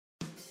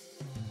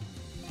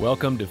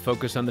Welcome to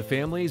Focus on the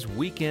Family's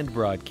weekend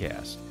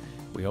broadcast.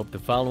 We hope the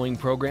following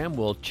program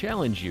will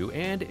challenge you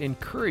and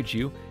encourage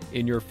you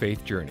in your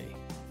faith journey.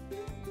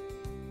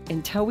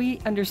 Until we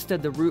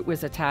understood the root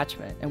was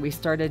attachment and we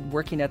started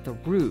working at the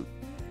root,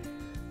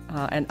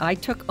 and I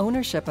took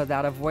ownership of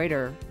that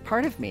avoider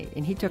part of me,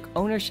 and he took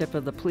ownership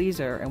of the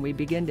pleaser, and we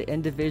began to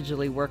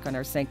individually work on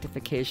our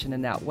sanctification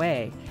in that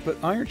way. But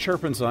iron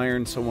sharpens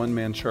iron, so one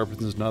man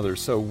sharpens another.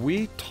 So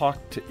we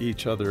talk to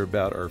each other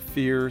about our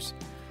fears,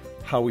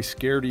 how we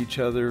scared each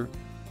other.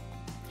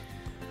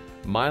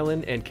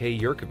 Mylon and Kay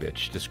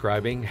Yurkovich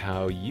describing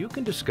how you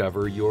can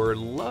discover your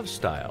love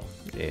style.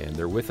 And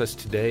they're with us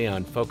today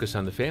on Focus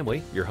on the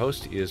Family. Your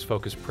host is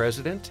Focus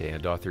President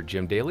and author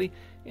Jim Daly,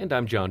 and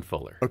I'm John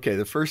Fuller. Okay,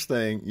 the first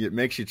thing, it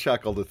makes you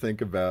chuckle to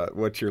think about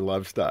what's your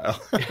love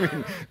style. I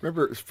mean,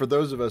 remember, for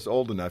those of us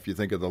old enough, you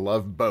think of the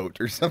love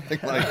boat or something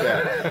like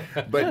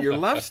that. But your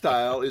love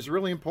style is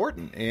really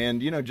important.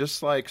 And,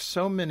 just like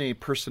so many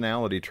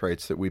personality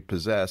traits that we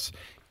possess,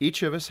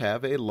 each of us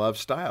have a love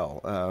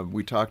style.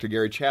 We talked to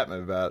Gary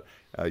Chapman about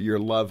your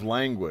love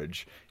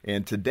language.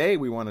 And today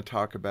we want to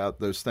talk about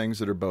those things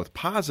that are both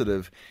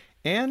positive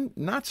and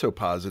not so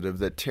positive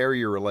that tear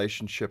your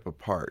relationship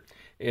apart.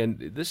 And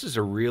this is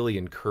a really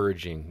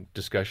encouraging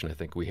discussion I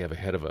think we have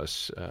ahead of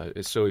us.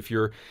 So if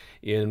you're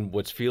in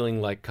what's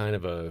feeling like kind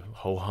of a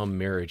ho-hum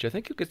marriage, I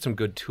think you'll get some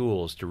good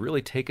tools to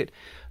really take it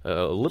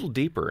a little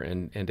deeper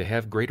and to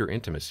have greater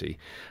intimacy.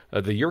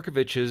 The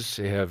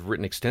Yurkoviches have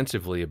written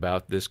extensively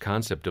about this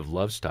concept of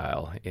love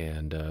style,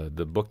 and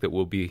the book that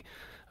we'll be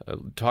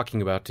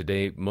talking about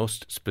today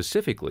most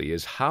specifically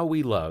is How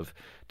We Love,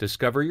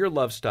 Discover Your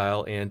Love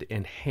Style and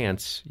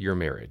Enhance Your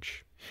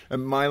Marriage.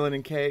 Mylon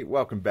and Kay,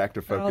 welcome back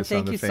to Focus on the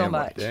Family. Thank you so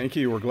much. Thank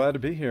you. We're glad to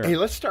be here. Hey,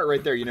 let's start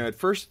right there. At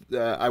first,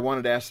 I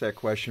wanted to ask that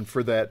question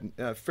for that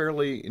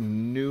fairly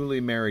newly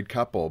married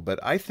couple, but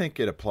I think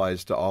it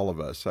applies to all of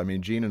us. I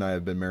mean, Jean and I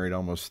have been married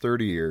almost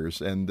 30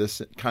 years, and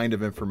this kind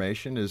of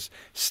information is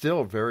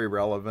still very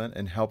relevant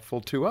and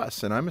helpful to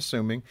us. And I'm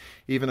assuming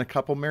even a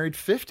couple married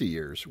 50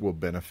 years will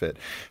benefit.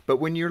 But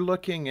when you're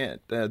looking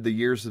at the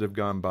years that have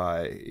gone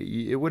by,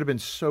 it would have been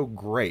so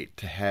great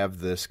to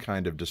have this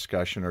kind of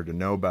discussion or to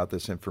know about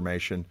this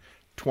information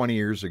 20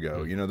 years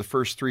ago, the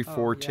first 3,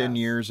 4, 10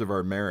 years of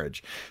our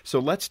marriage. So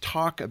let's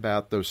talk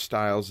about those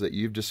styles that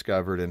you've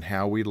discovered and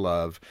how we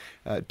love.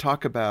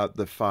 Talk about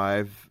the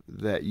 5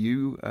 that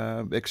you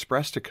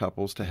express to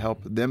couples to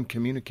help them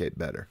communicate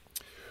better.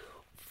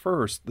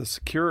 First, the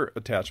secure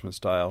attachment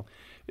style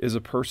is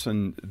a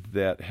person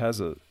that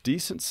has a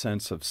decent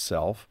sense of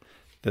self,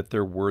 that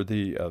they're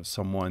worthy of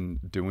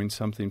someone doing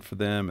something for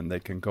them, and they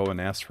can go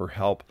and ask for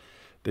help.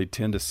 They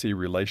tend to see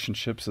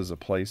relationships as a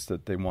place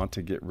that they want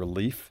to get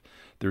relief.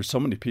 There's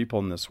so many people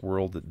in this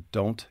world that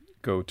don't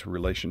go to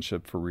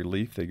relationship for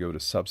relief. They go to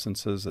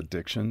substances,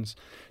 addictions,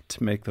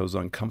 to make those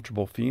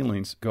uncomfortable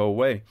feelings go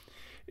away.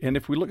 And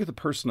if we look at the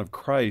person of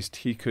Christ,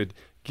 he could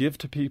give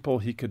to people,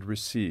 he could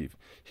receive.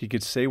 He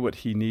could say what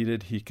he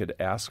needed. He could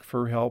ask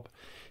for help.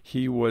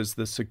 He was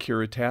the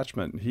secure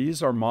attachment.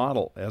 He's our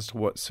model as to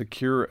what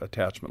secure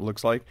attachment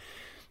looks like.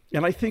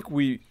 And I think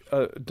we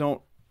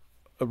don't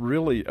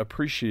really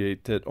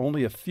appreciate that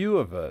only a few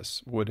of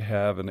us would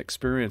have an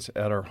experience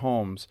at our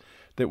homes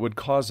that would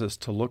cause us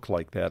to look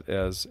like that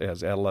as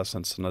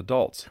adolescents and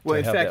adults. Well,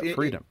 in have fact, that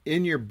freedom.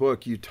 In your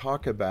book, you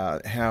talk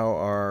about how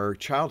our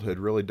childhood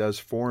really does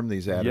form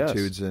these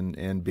attitudes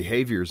and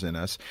behaviors in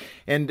us.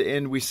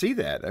 And we see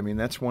that. I mean,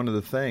 that's one of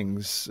the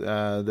things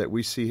that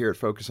we see here at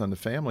Focus on the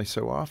Family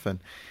so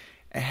often.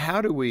 How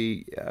do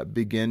we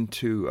begin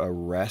to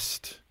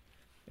arrest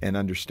and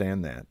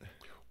understand that?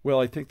 Well,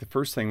 I think the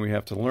first thing we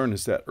have to learn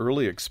is that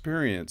early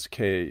experience,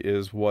 Kay,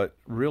 is what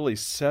really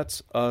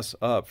sets us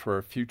up for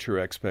our future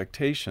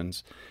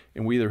expectations.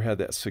 And we either had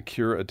that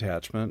secure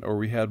attachment or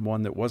we had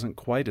one that wasn't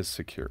quite as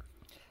secure.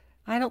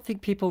 I don't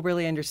think people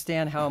really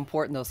understand how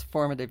important those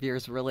formative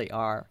years really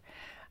are.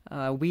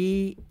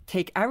 We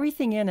take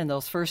everything in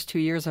those first 2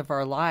 years of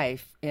our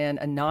life in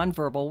a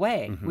nonverbal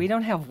way. Mm-hmm. We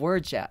don't have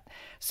words yet.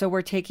 So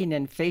we're taking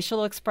in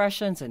facial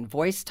expressions and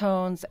voice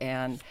tones,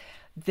 and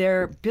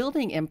they're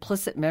building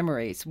implicit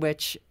memories,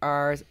 which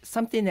are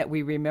something that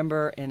we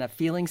remember in a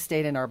feeling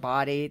state in our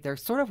body. They're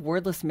sort of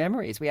wordless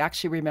memories. We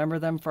actually remember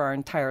them for our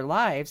entire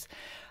lives,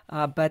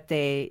 but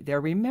they're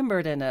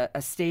remembered in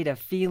a state of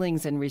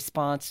feelings in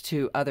response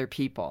to other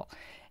people.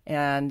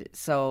 And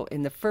so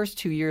in the first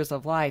 2 years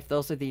of life,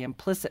 those are the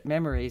implicit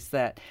memories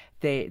that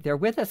they're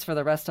with us for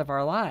the rest of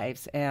our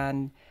lives.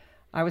 And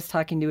I was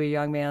talking to a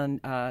young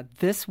man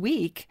this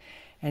week,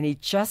 and he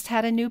just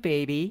had a new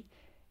baby,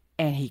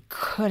 and he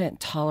couldn't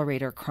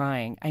tolerate her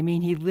crying. I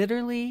mean, he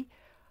literally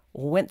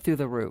went through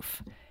the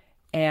roof.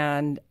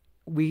 And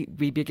we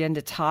began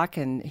to talk,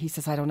 and he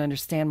says, I don't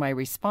understand my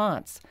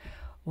response.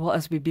 Well,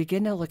 as we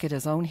begin to look at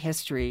his own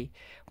history,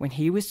 when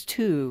he was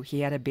 2, he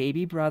had a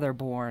baby brother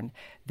born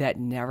that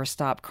never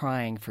stopped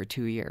crying for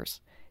 2 years.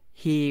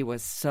 He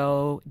was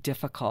so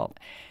difficult.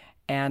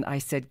 And I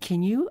said,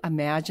 can you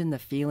imagine the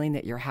feeling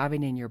that you're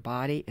having in your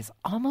body is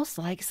almost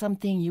like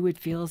something you would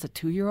feel as a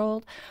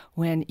 2-year-old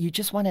when you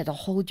just wanted to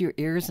hold your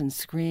ears and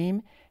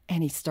scream?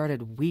 And he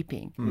started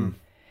weeping.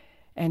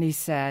 And he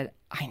said,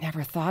 I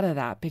never thought of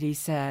that. But he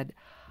said,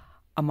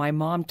 my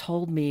mom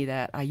told me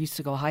that I used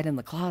to go hide in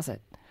the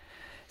closet.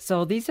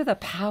 So these are the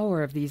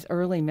power of these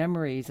early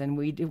memories, and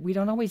we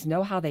don't always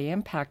know how they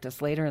impact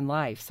us later in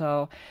life.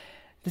 So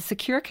the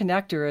secure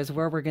connector is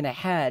where we're going to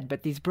head,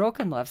 but these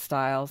broken love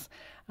styles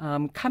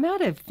come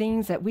out of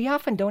things that we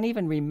often don't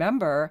even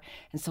remember,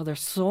 and so they're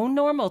so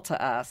normal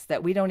to us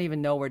that we don't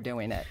even know we're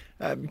doing it.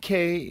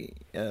 Kay,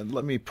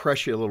 let me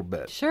press you a little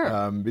bit.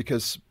 Sure.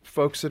 Because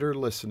folks that are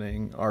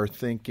listening are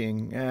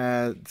thinking,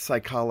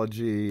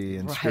 psychology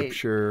and Right.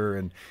 scripture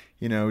and,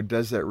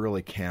 does that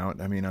really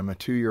count? I mean, I'm a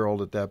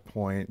 2-year-old at that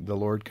point. The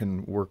Lord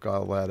can work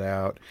all that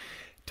out.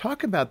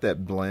 Talk about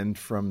that blend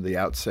from the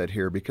outset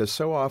here, because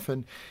so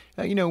often,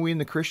 we in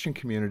the Christian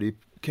community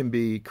can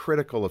be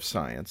critical of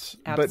science.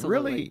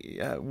 Absolutely.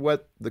 But really,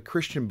 what the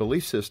Christian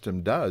belief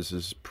system does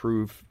is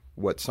prove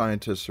what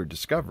scientists are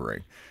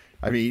discovering.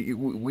 I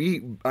mean,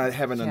 we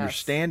have an Yes.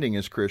 understanding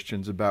as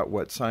Christians about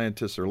what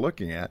scientists are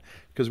looking at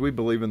because we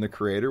believe in the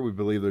Creator. We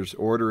believe there's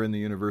order in the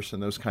universe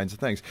and those kinds of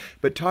things.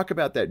 But talk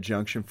about that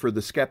junction for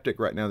the skeptic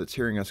right now that's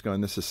hearing us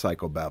going, this is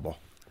psychobabble.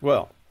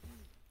 Well,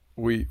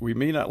 we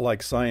may not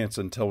like science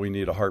until we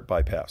need a heart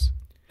bypass.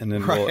 And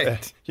then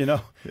Right. we'll,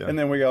 Yeah. and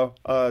then we go,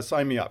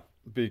 sign me up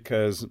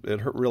because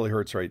it really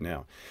hurts right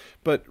now.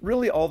 But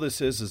really all this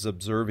is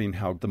observing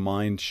how the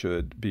mind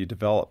should be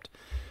developed.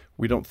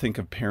 We don't think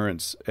of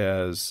parents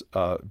as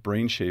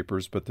brain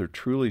shapers, but they're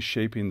truly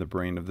shaping the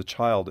brain of the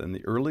child. And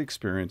the early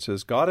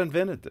experiences, God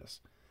invented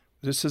this.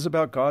 This is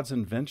about God's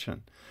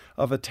invention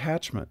of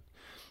attachment.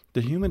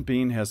 The human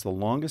being has the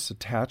longest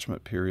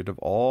attachment period of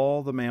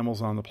all the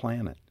mammals on the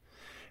planet.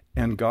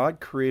 And God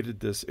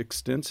created this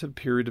extensive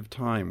period of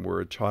time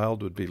where a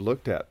child would be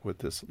looked at with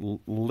this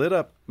lit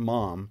up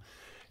mom,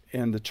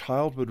 and the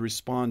child would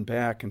respond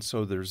back. And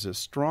so there's this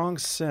strong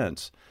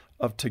sense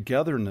of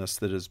togetherness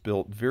that is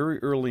built very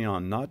early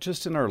on, not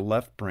just in our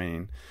left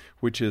brain,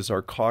 which is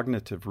our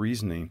cognitive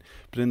reasoning,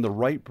 but in the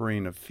right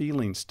brain of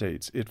feeling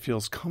states. It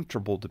feels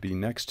comfortable to be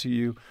next to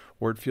you,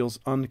 or it feels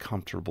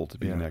uncomfortable to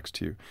be next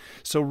to you.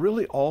 So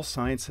really all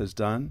science has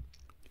done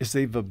is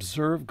they've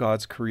observed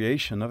God's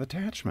creation of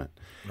attachment.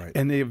 Right.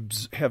 And they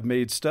have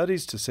made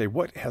studies to say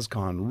what has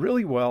gone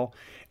really well,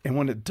 and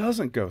when it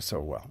doesn't go so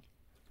well,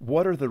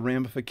 what are the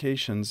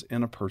ramifications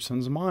in a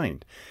person's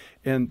mind?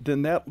 And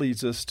then that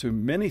leads us to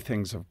many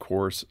things, of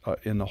course,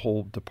 in the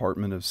whole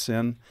department of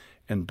sin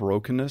and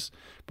brokenness.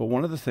 But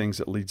one of the things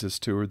that leads us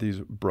to are these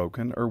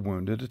broken or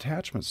wounded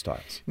attachment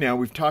styles. Now,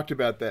 we've talked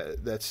about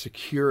that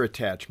secure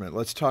attachment.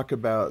 Let's talk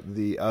about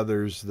the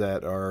others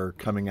that are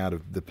coming out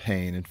of the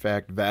pain. In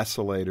fact,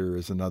 vacillator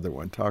is another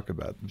one. Talk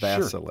about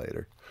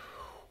vacillator.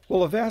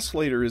 Well, a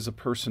vacillator is a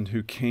person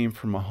who came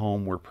from a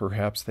home where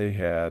perhaps they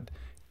had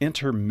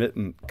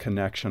intermittent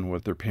connection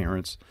with their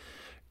parents.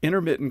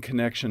 Intermittent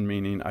connection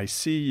meaning I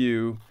see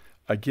you,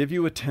 I give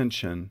you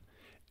attention,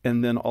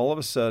 and then all of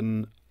a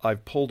sudden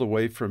I've pulled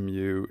away from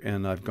you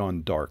and I've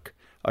gone dark.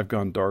 I've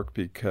gone dark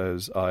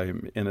because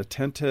I'm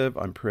inattentive,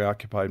 I'm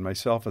preoccupied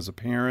myself as a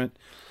parent,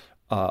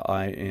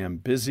 I am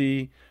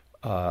busy,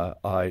 I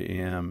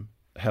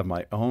have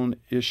my own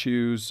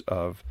issues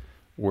of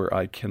where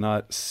I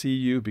cannot see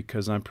you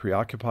because I'm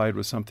preoccupied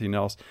with something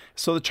else.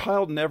 So the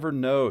child never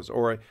knows,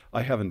 or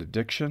I have an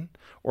addiction,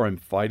 or I'm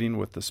fighting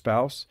with the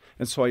spouse.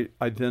 And so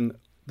I then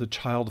the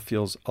child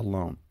feels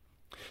alone.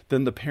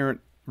 Then the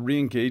parent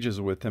re-engages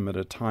with them at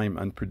a time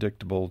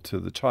unpredictable to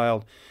the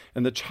child.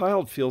 And the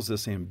child feels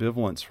this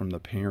ambivalence from the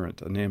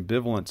parent, an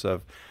ambivalence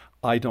of,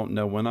 I don't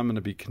know when I'm going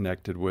to be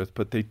connected with,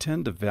 but they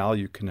tend to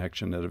value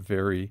connection at a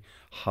very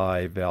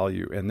high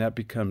value. And that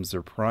becomes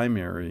their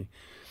primary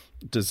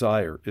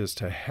desire, is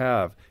to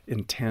have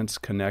intense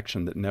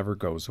connection that never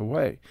goes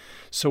away.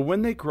 So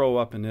when they grow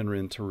up and enter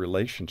into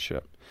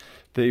relationship,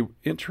 they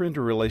enter into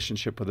a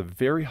relationship with a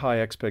very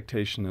high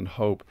expectation and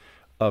hope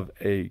of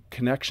a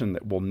connection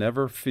that will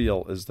never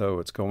feel as though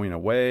it's going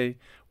away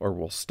or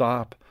will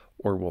stop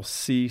or will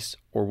cease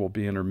or will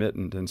be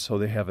intermittent. And so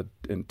they have an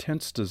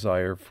intense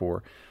desire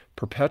for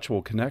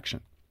perpetual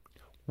connection.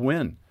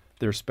 When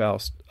their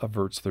spouse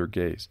averts their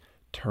gaze,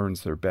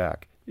 turns their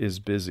back, is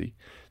busy,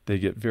 they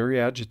get very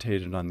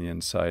agitated on the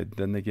inside,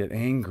 then they get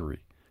angry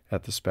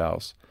at the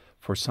spouse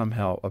for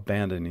somehow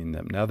abandoning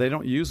them. Now, they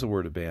don't use the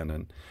word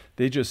abandon.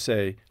 They just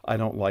say, I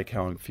don't like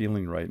how I'm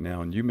feeling right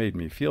now, and you made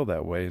me feel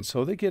that way. And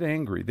so they get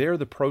angry. They're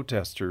the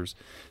protesters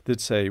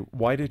that say,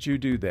 why did you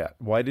do that?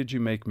 Why did you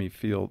make me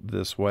feel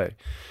this way?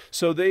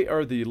 So they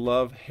are the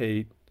love,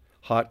 hate,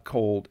 hot,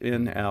 cold,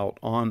 in, out,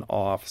 on,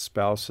 off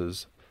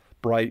spouses,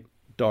 bright,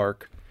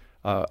 dark,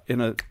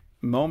 in a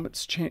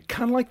moments change,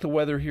 kind of like the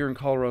weather here in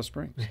Colorado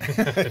Springs.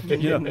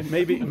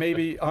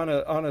 Maybe on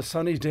a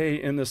sunny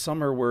day in the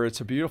summer where it's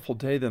a beautiful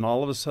day, then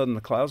all of a sudden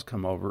the clouds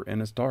come over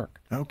and it's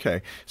dark.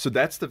 Okay, so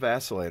that's the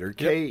vacillator.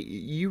 Kay,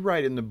 you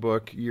write in the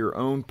book your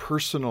own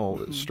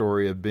personal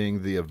story of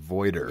being the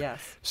avoider.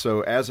 Yes.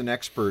 So as an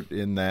expert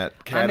in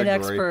that category,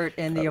 I'm an expert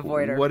in the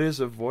avoider. What is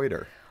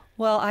avoider?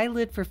 Well, I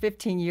lived for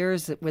 15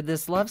 years with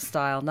this love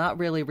style, not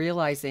really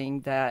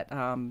realizing that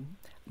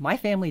my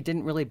family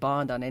didn't really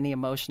bond on any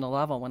emotional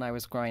level when I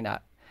was growing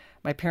up.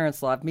 My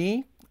parents loved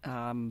me.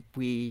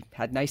 We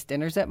had nice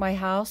dinners at my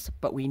house,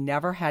 but we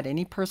never had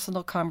any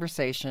personal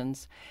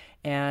conversations.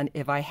 And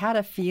if I had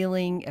a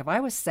feeling, if I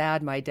was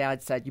sad, my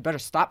dad said, "You better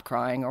stop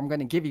crying or I'm going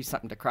to give you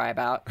something to cry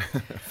about."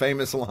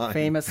 Famous line.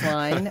 Famous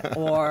line.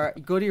 Or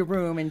go to your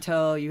room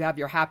until you have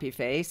your happy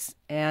face.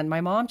 And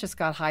my mom just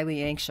got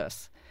highly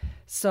anxious.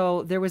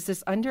 So there was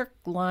this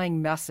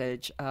underlying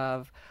message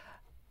of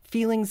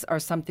feelings are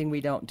something we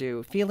don't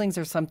do. Feelings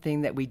are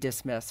something that we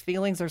dismiss.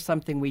 Feelings are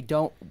something we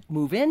don't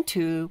move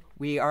into.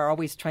 We are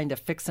always trying to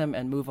fix them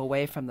and move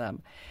away from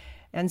them.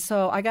 And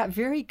so I got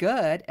very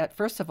good at,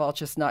 first of all,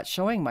 just not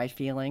showing my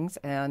feelings,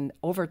 and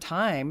over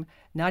time,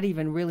 not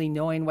even really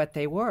knowing what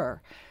they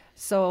were.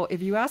 So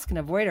if you ask an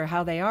avoider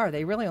how they are,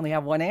 they really only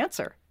have one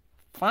answer: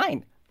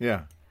 fine.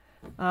 Yeah.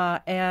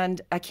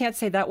 And I can't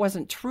say that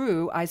wasn't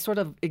true. I sort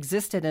of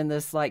existed in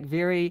this like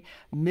very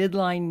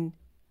midline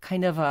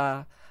kind of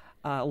a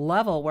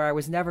level where I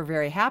was never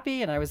very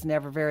happy and I was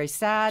never very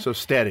sad. So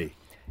steady.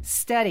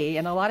 Steady.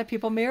 And a lot of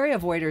people marry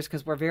avoiders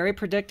because we're very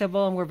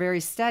predictable and we're very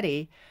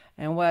steady.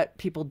 And what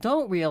people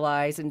don't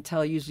realize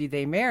until usually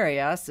they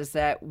marry us is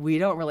that we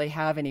don't really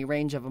have any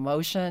range of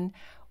emotion.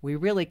 We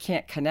really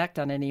can't connect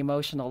on any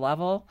emotional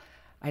level.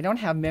 I don't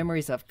have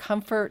memories of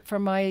comfort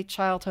from my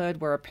childhood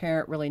where a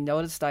parent really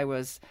noticed I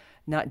was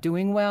not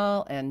doing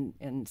well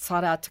and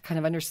sought out to kind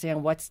of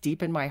understand what's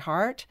deep in my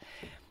heart.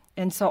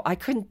 And so I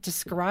couldn't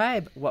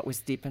describe what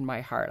was deep in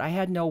my heart. I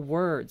had no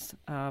words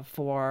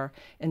for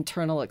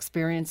internal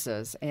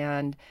experiences.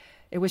 And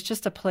it was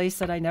just a place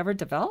that I never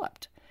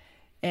developed.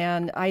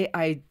 And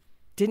I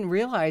didn't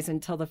realize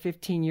until the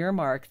 15-year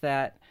mark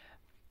that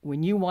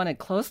when you wanted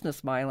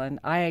closeness, Mylon,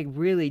 I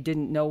really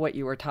didn't know what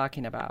you were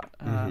talking about.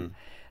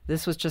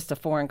 This was just a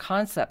foreign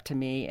concept to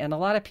me. And a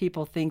lot of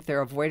people think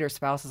their avoider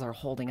spouses are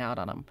holding out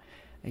on them.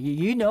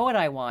 You know what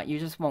I want. You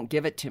just won't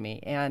give it to me.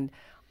 And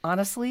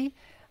honestly,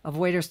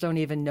 avoiders don't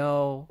even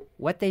know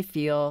what they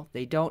feel.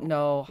 They don't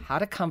know how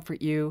to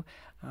comfort you.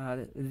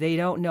 They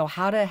don't know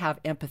how to have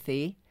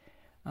empathy.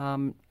 I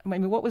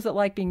mean, what was it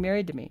like being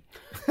married to me?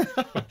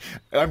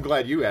 I'm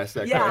glad you asked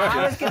that question. Yeah,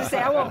 I was going to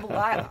say,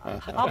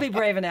 I'll be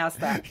brave and ask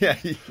that. Yeah.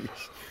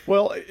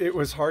 Well, it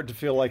was hard to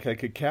feel like I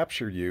could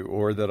capture you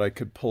or that I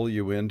could pull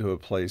you into a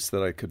place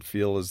that I could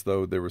feel as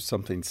though there was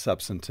something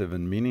substantive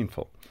and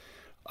meaningful.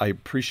 I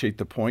appreciate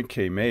the point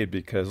Kay made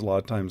because a lot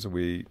of times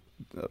a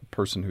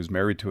person who's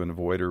married to an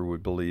avoider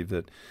would believe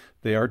that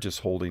they are just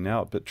holding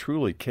out. But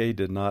truly, Kay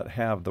did not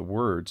have the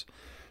words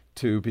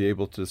to be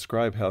able to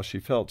describe how she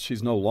felt.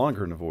 She's no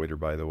longer an avoider,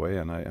 by the way,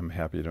 and I am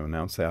happy to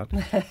announce that.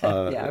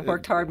 Yeah, I've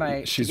worked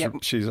hard. She's a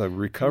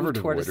recovered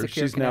avoider.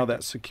 She's now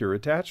that secure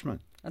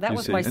attachment. That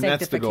was my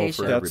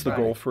sanctification. That's the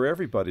goal for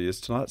everybody,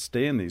 is to not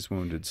stay in these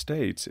wounded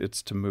states.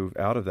 It's to move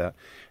out of that.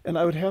 And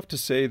I would have to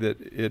say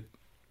that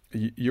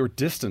your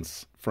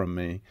distance from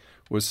me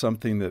was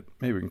something that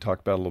maybe we can talk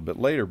about a little bit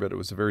later, but it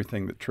was the very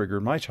thing that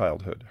triggered my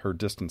childhood, her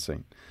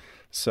distancing.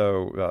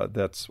 So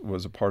that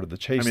was a part of the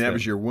chase. I mean, that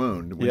was your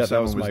wound. When that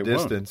was my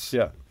distance.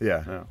 wound.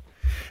 Yeah.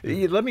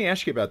 Let me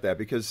ask you about that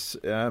because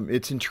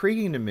it's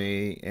intriguing to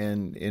me,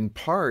 and in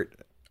part,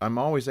 I'm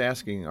always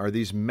asking, are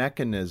these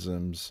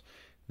mechanisms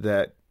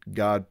that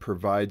God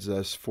provides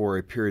us for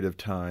a period of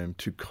time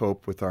to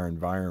cope with our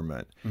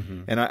environment?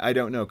 Mm-hmm. And I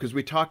don't know, because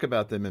we talk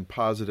about them in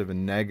positive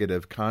and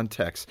negative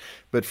contexts.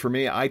 But for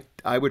me, I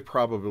would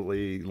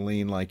probably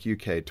lean like you,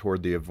 Kay,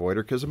 toward the avoider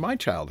because of my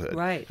childhood.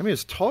 Right. I mean,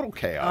 it's total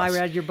chaos. I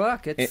read your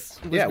book. It was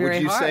yeah, very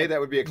would you hard. say that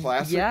would be a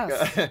classic?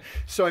 Yes.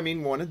 So, I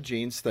mean, one of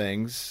Jean's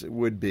things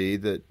would be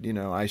that,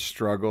 I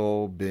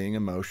struggle being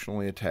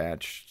emotionally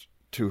attached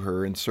to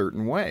her in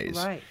certain ways.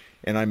 Right.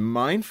 And I'm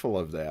mindful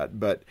of that,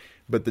 but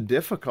the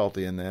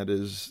difficulty in that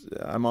is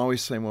I'm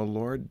always saying, well,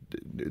 Lord,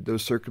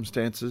 those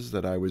circumstances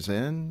that I was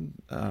in,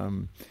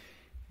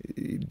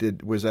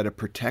 was that a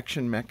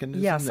protection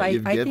mechanism that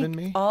you've given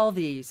me? Yes, I think all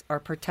these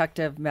are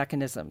protective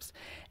mechanisms,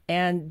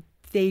 and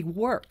they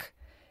work.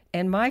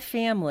 In my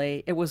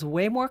family, it was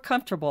way more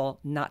comfortable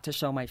not to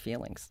show my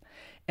feelings.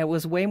 It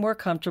was way more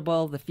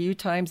comfortable. The few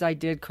times I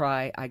did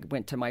cry, I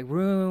went to my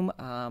room.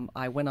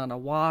 I went on a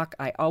walk.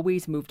 I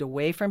always moved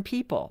away from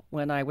people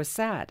when I was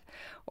sad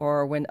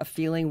or when a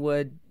feeling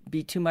would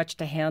be too much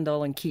to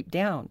handle and keep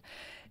down.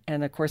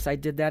 And, of course, I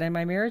did that in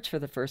my marriage for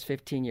the first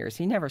 15 years.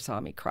 He never saw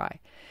me cry.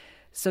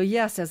 So,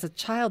 yes, as a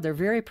child, they're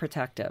very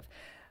protective.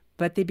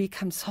 But they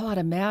become so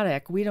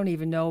automatic, we don't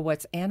even know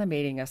what's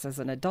animating us as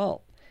an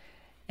adult.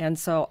 And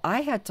so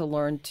I had to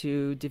learn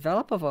to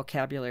develop a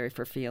vocabulary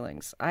for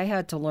feelings. I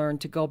had to learn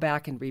to go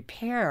back and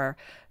repair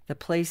the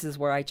places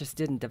where I just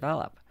didn't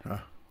develop.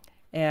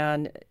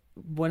 And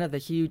one of the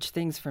huge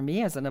things for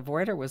me as an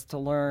avoider was to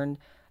learn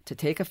to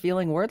take a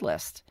feeling word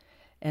list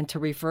and to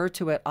refer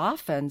to it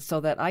often so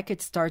that I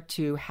could start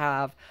to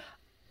have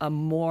a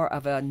more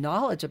of a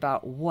knowledge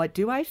about what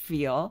do I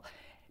feel,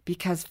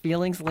 because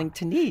feelings link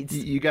to needs.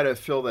 You got to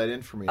fill that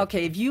in for me.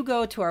 Okay, if you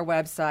go to our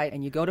website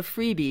and you go to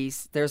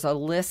freebies, there's a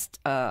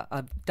list,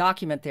 a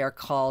document there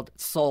called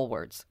Soul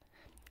Words.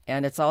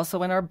 And it's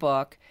also in our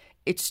book.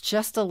 It's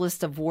just a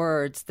list of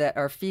words that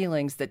are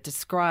feelings that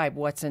describe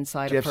what's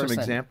inside Do you a person. have some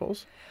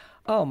examples?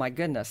 Oh, my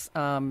goodness.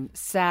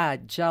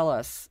 Sad,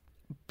 jealous,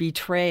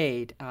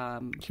 betrayed,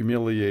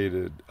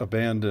 Humiliated,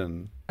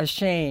 abandoned.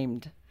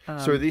 ashamed.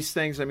 So are these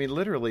things, I mean,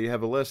 literally you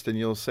have a list and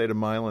you'll say to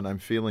Mylan, I'm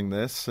feeling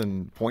this,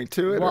 and point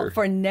to it? Well, or?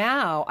 for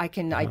now, I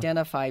can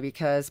identify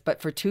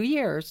but for 2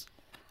 years,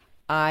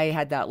 I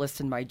had that list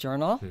in my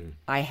journal.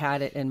 I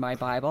had it in my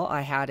Bible.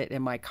 I had it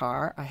in my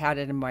car. I had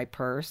it in my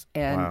purse.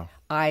 And Wow.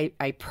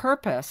 I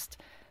purposed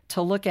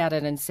to look at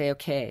it and say,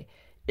 okay,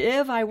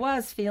 if I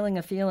was feeling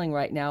a feeling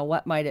right now,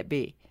 what might it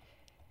be?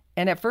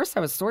 And at first I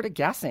was sort of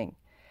guessing.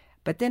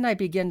 But then I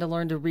began to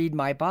learn to read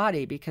my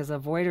body, because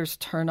avoiders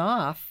turn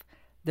off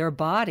their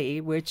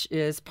body, which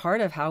is part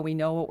of how we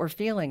know what we're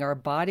feeling. Our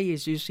body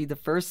is usually the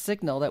first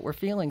signal that we're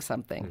feeling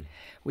something.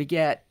 We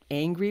get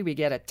angry, we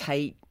get a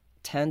tight,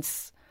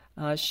 tense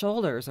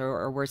shoulders,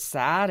 or we're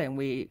sad and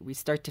we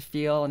start to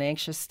feel an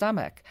anxious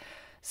stomach.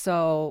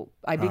 So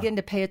I begin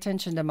to pay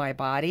attention to my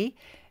body.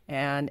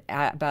 And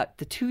at about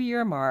the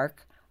 2-year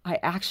mark, I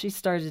actually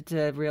started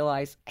to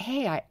realize,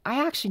 hey, I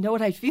actually know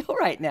what I feel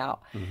right now.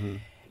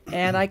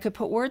 And I could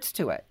put words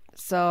to it.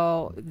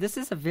 So this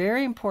is a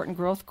very important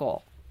growth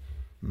goal.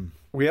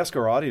 We ask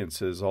our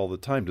audiences all the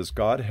time, does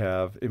God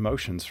have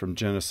emotions from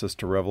Genesis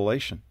to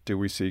Revelation? Do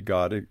we see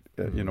God,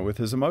 with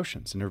his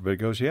emotions? And everybody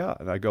goes, yeah.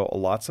 And I go,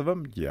 lots of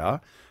them? Yeah.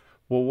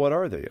 Well, what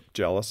are they?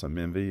 Jealous, I'm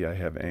envy, I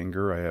have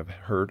anger, I have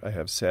hurt, I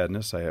have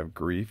sadness, I have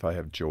grief, I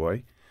have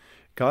joy.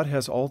 God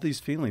has all these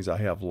feelings. I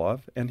have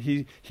love, and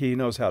he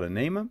knows how to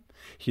name them.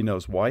 He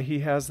knows why he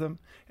has them,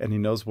 and he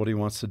knows what he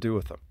wants to do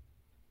with them.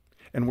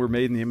 And we're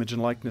made in the image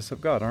and likeness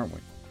of God, aren't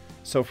we?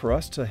 So for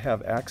us to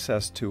have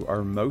access to our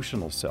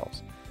emotional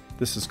selves,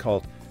 this is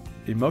called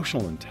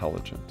emotional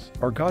intelligence.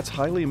 Our God's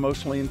highly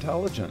emotionally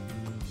intelligent.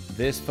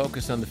 This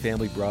Focus on the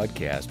Family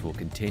broadcast will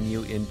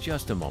continue in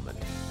just a moment.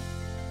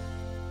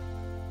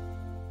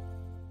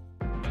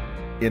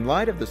 In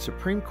light of the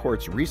Supreme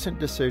Court's recent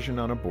decision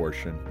on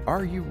abortion,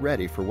 are you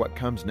ready for what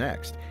comes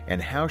next? And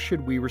how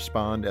should we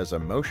respond as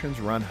emotions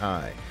run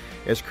high?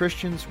 As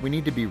Christians, we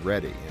need to be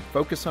ready, and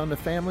Focus on the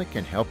Family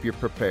can help you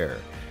prepare.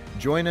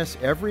 Join us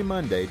every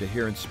Monday to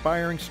hear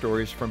inspiring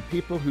stories from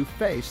people who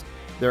faced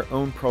their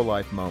own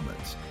pro-life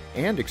moments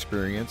and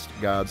experienced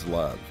God's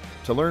love.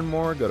 To learn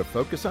more, go to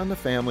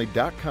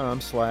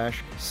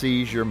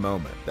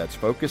focusonthefamily.com/seizeyourmoment. That's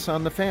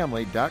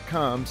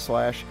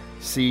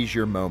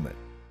focusonthefamily.com/seizeyourmoment.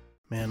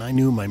 Man, I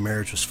knew my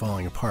marriage was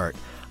falling apart.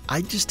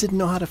 I just didn't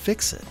know how to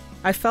fix it.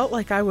 I felt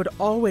like I would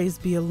always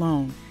be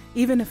alone,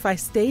 even if I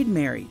stayed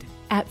married.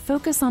 At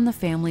Focus on the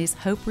Family's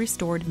Hope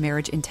Restored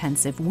Marriage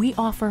Intensive, we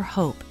offer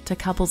hope to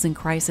couples in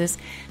crisis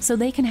so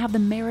they can have the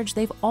marriage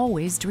they've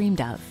always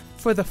dreamed of.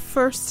 For the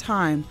first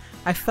time,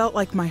 I felt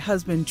like my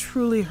husband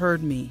truly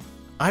heard me.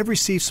 I've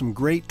received some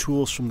great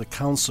tools from the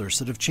counselors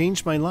that have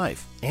changed my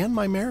life and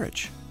my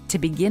marriage. To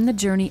begin the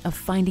journey of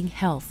finding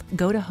health,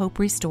 go to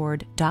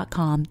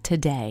hoperestored.com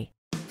today.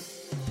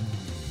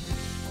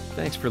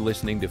 Thanks for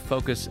listening to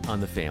Focus on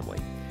the Family.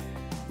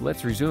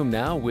 Let's resume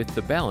now with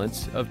the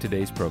balance of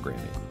today's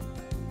programming.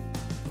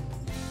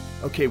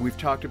 Okay, we've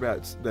talked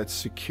about that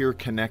secure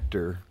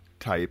connector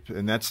type,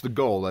 and that's the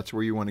goal. That's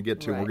where you want to get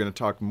to. Right. We're going to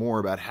talk more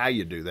about how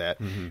you do that.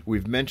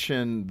 We've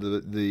mentioned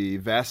the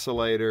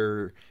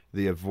vacillator,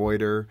 the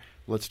avoider.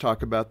 Let's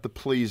talk about the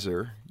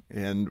pleaser.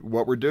 And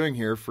what we're doing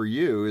here for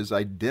you is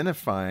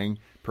identifying,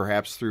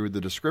 perhaps through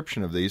the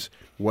description of these,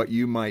 what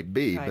you might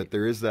be. Right. But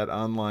there is that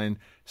online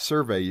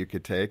survey you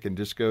could take, and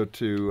just go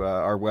to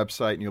our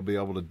website and you'll be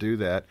able to do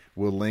that.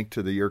 We'll link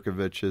to the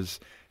Yurkovich's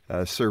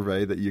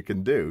survey that you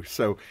can do.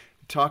 So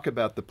talk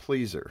about the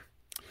pleaser.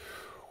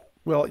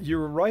 Well, you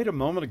were right a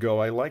moment ago.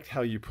 I liked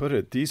how you put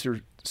it. These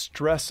are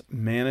stress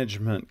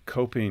management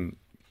coping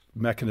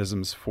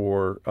mechanisms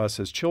for us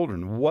as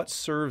children. What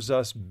serves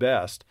us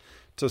best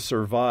to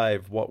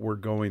survive what we're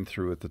going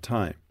through at the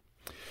time?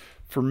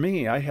 For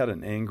me, I had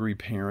an angry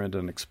parent,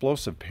 an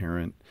explosive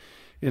parent,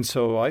 and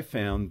so I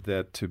found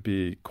that to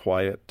be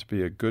quiet, to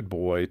be a good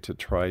boy, to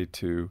try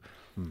to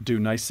do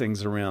nice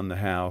things around the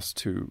house,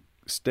 to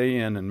stay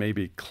in and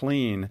maybe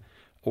clean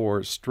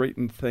or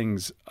straighten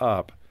things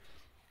up,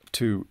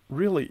 to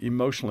really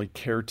emotionally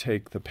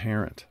caretake the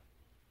parent.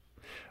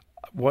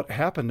 what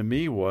happened to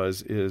me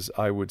is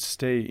I would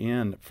stay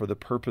in for the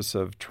purpose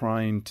of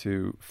trying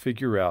to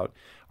figure out,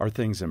 are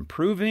things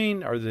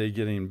improving? Are they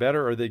getting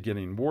better? Are they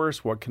getting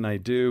worse? What can I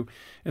do?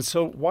 And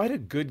so why do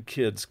good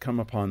kids come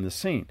upon the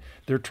scene?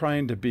 They're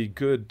trying to be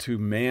good to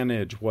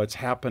manage what's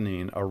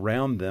happening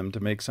around them to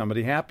make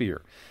somebody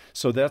happier.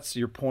 So that's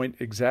your point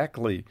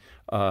exactly,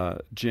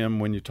 Jim,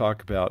 when you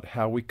talk about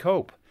how we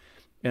cope,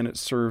 and it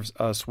serves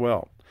us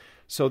well.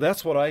 So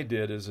that's what I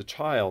did as a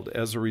child.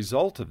 As a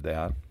result of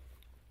that,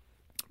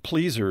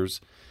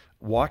 pleasers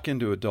walk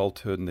into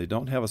adulthood and they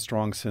don't have a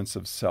strong sense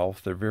of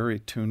self. They're very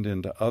tuned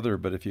into other.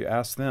 But if you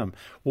ask them,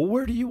 well,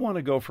 where do you want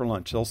to go for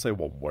lunch? They'll say,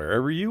 well,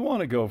 wherever you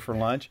want to go for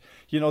lunch.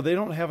 They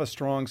don't have a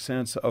strong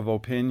sense of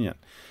opinion.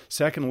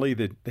 Secondly,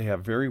 they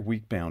have very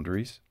weak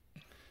boundaries.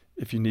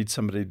 If you need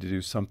somebody to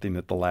do something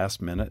at the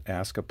last minute,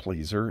 ask a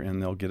pleaser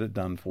and they'll get it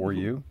done for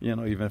you,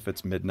 even if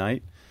it's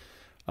midnight.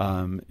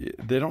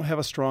 They don't have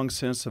a strong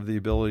sense of the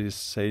ability to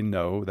say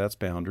no. That's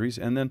boundaries.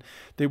 And then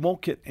they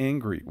won't get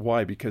angry.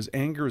 Why? Because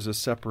anger is a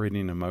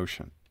separating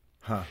emotion.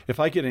 If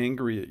I get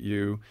angry at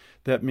you,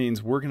 that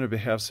means we're going to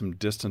have some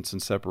distance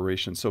and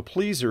separation. So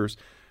pleasers,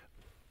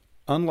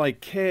 unlike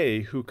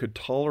Kay, who could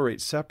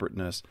tolerate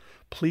separateness,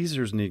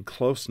 pleasers need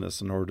closeness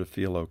in order to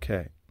feel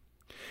okay.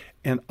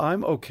 And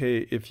I'm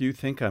okay if you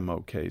think I'm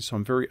okay. So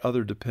I'm very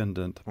other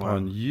dependent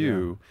on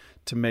you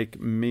to make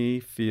me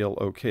feel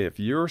okay. If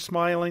you're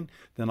smiling,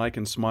 then I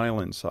can smile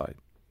inside.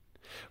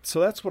 So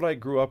that's what I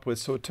grew up with.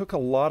 So it took a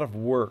lot of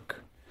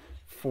work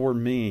for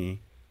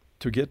me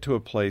to get to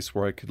a place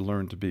where I could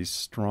learn to be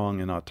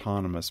strong and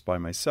autonomous by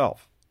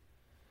myself,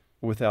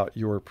 without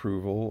your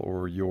approval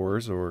or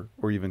yours or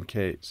even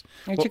Kay's.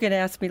 Aren't you going to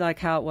ask me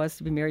how it was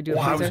to be married to a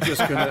pleaser? I was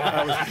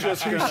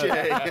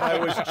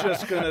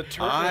just going to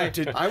turn.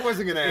 I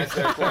wasn't going to ask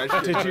that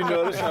question. Did you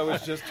notice I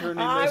was just turning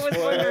this way? I was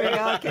wondering.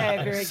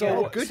 Okay, very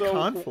good. Good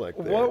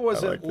conflict there. What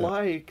was it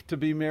like to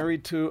be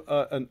married to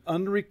an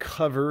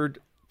unrecovered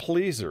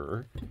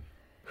pleaser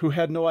who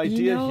had no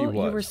idea he was?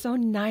 You were so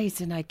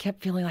nice, and I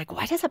kept feeling like,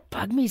 why does it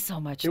bug me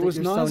so much? It was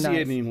you're so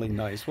nauseatingly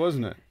nice,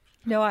 wasn't it?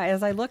 No,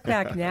 as I look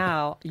back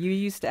now, you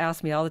used to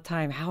ask me all the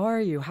time, how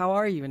are you? How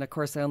are you? And of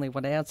course, I only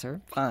want to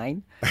answer,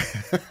 fine.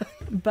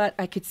 But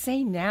I could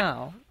say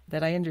now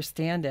that I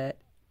understand it,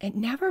 it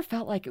never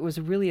felt like it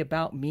was really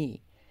about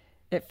me.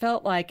 It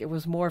felt like it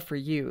was more for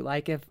you.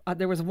 Like if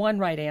there was one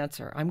right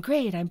answer, I'm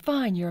great, I'm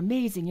fine, you're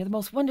amazing, you're the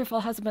most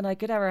wonderful husband I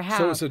could ever have.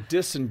 So it's a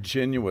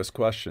disingenuous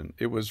question.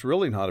 It was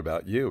really not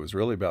about you. It was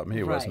really about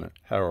me, wasn't it?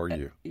 How are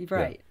you?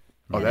 Right.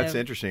 Yeah. Oh, that's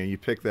interesting. You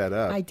picked that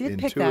up. I did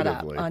pick that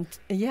up.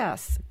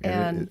 Yes.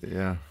 And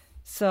yeah.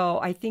 So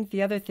I think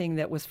the other thing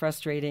that was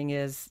frustrating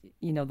is,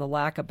 the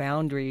lack of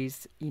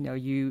boundaries.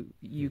 You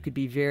could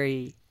be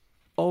very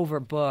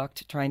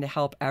overbooked trying to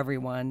help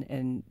everyone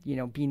and,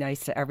 be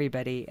nice to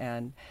everybody.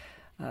 And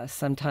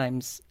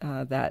sometimes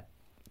that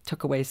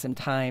took away some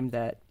time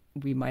that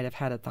we might have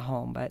had at the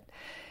home.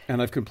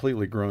 And I've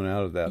completely grown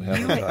out of that,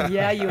 haven't I?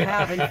 Yeah, you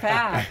have. In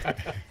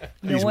fact,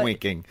 he's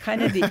winking.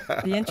 Kind of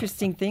the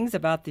interesting things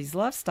about these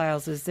love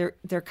styles is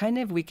they're kind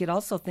of, we could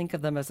also think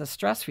of them as a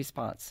stress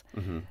response.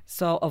 Mm-hmm.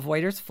 So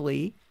avoiders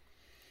flee.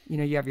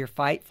 You have your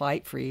fight,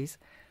 flight, freeze.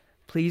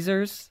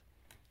 Pleasers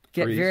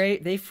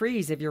they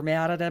freeze if you're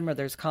mad at them or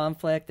there's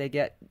conflict. They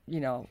get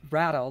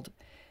rattled,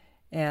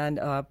 and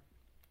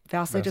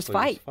vastly just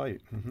fight.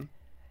 Mm-hmm.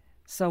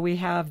 So we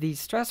have these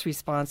stress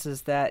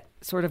responses that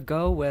sort of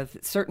go with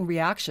certain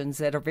reactions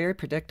that are very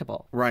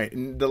predictable. Right.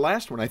 And the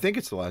last one, I think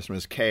it's the last one,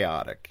 is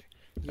chaotic.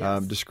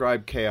 Yes.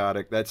 Describe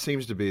chaotic. That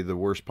seems to be the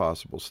worst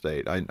possible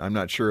state. I'm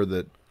not sure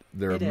that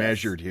they're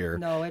measured here.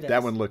 No, it is.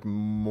 That one looked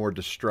more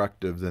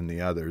destructive than the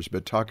others.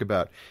 But talk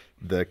about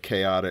the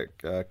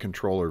chaotic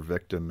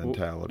controller-victim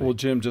mentality. Well,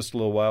 Jim, just a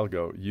little while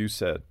ago, you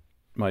said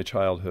my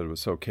childhood was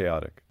so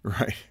chaotic.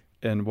 Right.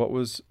 And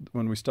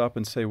when we stop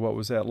and say, what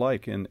was that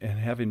like? And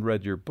having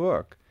read your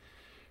book,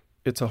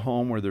 it's a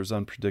home where there's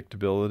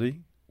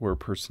unpredictability, where a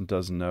person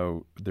doesn't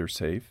know they're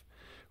safe,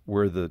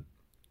 where the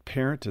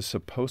parent is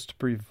supposed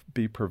to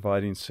be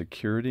providing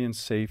security and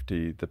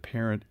safety. The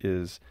parent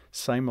is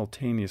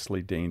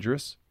simultaneously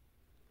dangerous,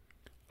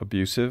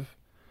 abusive,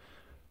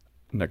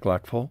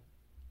 neglectful,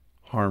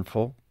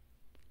 harmful,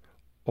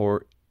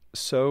 or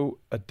so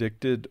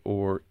addicted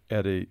or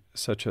at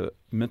such a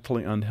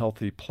mentally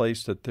unhealthy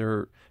place that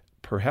they're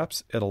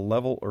perhaps at a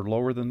level or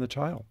lower than the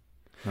child.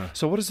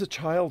 So what does the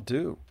child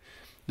do?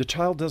 The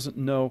child doesn't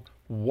know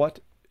what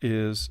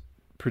is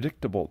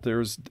predictable.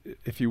 There's,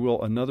 if you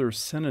will, another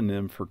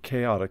synonym for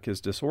chaotic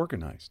is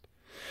disorganized.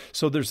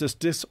 So there's this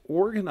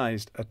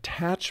disorganized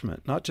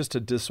attachment, not just a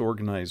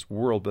disorganized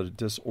world, but a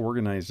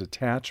disorganized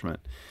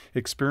attachment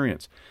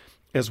experience.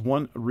 As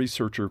one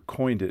researcher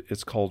coined it,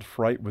 it's called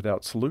fright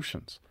without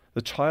solutions.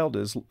 The child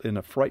is in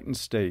a frightened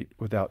state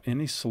without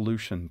any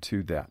solution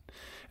to that.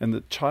 And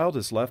the child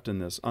is left in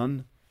this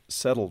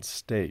unsettled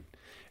state.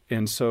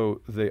 And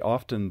so they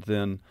often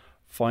then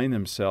find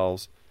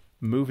themselves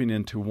moving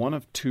into one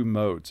of two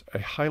modes, a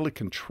highly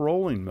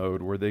controlling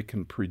mode where they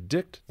can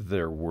predict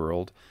their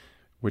world,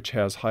 which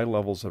has high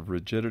levels of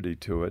rigidity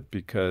to it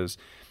because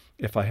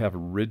If I have a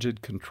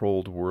rigid,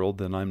 controlled world,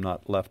 then I'm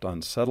not left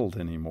unsettled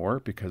anymore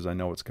because I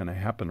know what's going to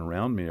happen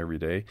around me every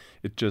day.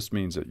 It just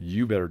means that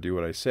you better do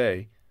what I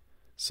say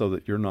so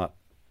that you're not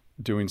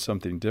doing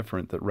something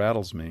different that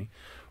rattles me.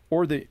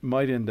 Or they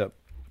might end up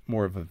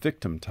more of a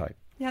victim type.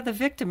 Yeah, the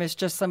victim is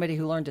just somebody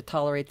who learned to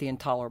tolerate the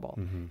intolerable.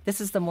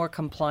 This is the more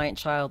compliant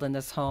child in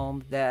this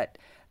home that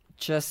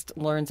just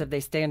learns if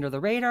they stay under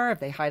the radar, if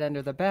they hide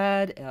under the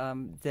bed,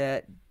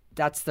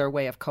 that's their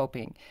way of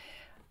coping.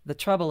 The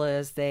trouble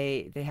is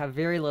they have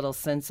very little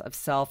sense of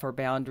self or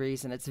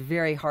boundaries, and it's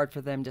very hard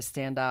for them to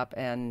stand up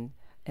and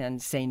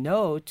say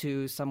no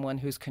to someone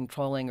who's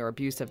controlling or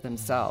abusive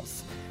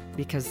themselves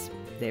because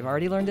they've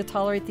already learned to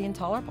tolerate the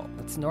intolerable.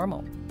 It's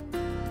normal.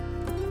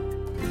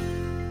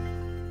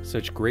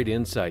 Such great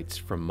insights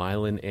from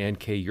Mylon and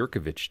Kay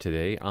Yurkovich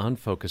today on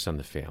Focus on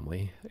the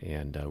Family.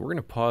 And we're going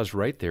to pause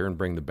right there and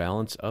bring the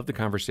balance of the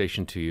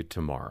conversation to you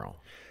tomorrow.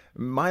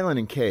 Mylon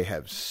and Kay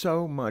have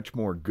so much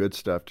more good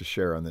stuff to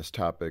share on this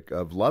topic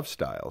of love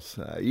styles.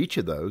 Each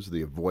of those,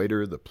 the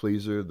avoider, the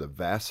pleaser, the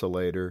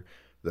vacillator,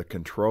 the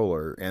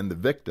controller, and the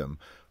victim,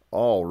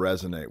 all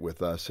resonate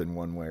with us in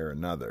one way or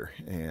another.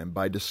 And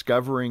by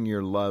discovering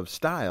your love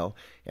style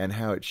and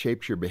how it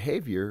shapes your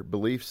behavior,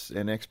 beliefs,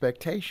 and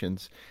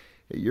expectations,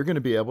 you're going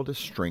to be able to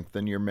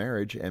strengthen your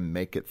marriage and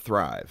make it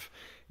thrive.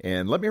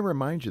 And let me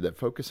remind you that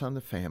Focus on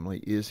the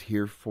Family is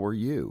here for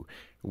you.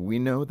 We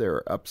know there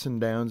are ups and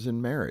downs in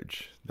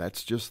marriage.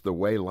 That's just the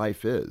way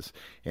life is.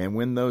 And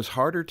when those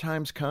harder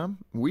times come,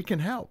 we can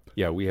help.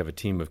 Yeah, we have a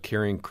team of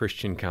caring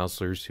Christian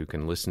counselors who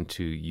can listen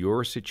to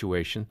your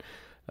situation.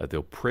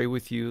 They'll pray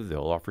with you.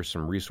 They'll offer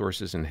some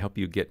resources and help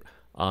you get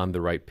on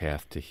the right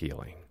path to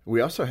healing. We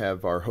also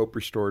have our Hope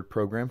Restored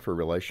program for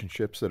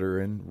relationships that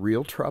are in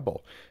real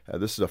trouble.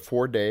 This is a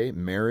 4-day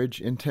marriage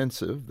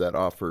intensive that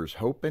offers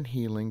hope and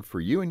healing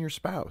for you and your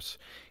spouse.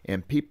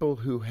 And people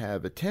who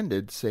have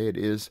attended say it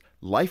is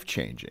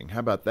life-changing. How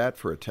about that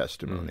for a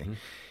testimony?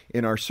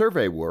 In our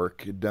survey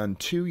work, done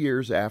 2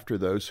 years after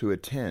those who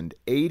attend,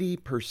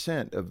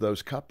 80% of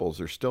those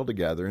couples are still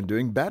together and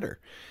doing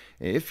better.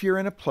 If you're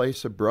in a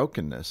place of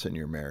brokenness in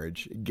your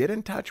marriage, get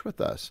in touch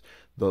with us.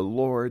 The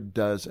Lord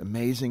does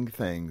amazing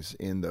things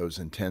in those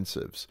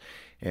intensives.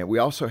 And we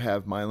also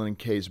have Mylon and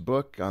Kay's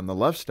book on the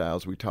love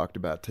styles we talked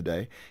about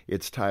today.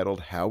 It's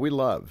titled How We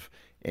Love.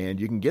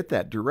 And you can get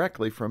that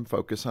directly from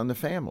Focus on the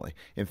Family.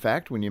 In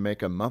fact, when you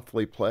make a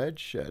monthly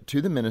pledge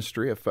to the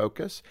ministry of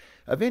Focus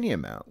of any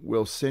amount,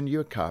 we'll send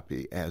you a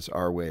copy as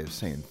our way of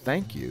saying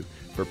thank you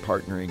for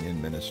partnering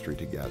in ministry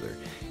together.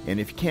 And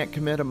if you can't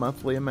commit a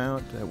monthly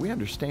amount, we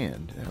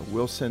understand.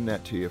 We'll send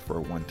that to you for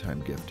a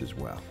one-time gift as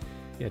well.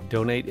 Yeah,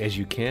 donate as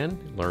you can.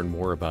 Learn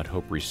more about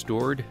Hope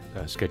Restored.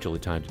 Schedule a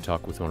time to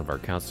talk with one of our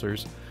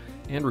counselors.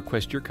 And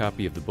request your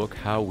copy of the book,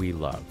 How We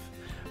Love.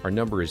 Our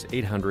number is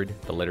 800,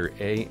 the letter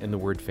A, and the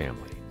word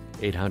family.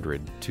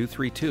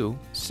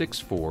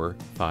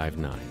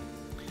 800-232-6459.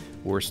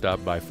 Or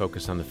stop by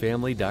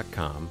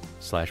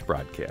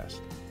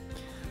focusonthefamily.com/broadcast.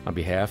 On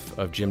behalf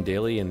of Jim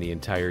Daly and the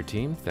entire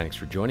team, thanks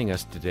for joining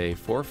us today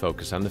for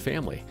Focus on the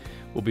Family.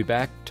 We'll be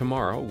back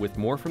tomorrow with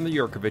more from the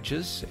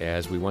Yurkoviches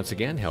as we once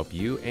again help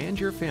you and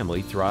your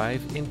family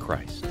thrive in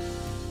Christ.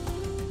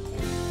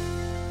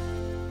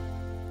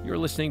 You're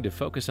listening to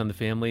Focus on the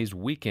Family's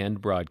weekend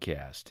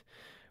broadcast.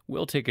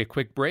 We'll take a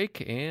quick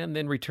break and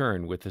then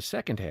return with the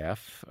second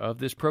half of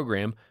this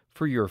program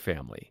for your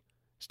family.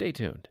 Stay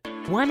tuned.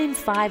 1 in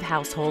 5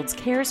 households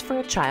cares for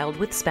a child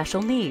with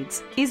special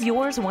needs. Is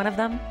yours one of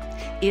them?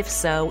 If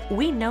so,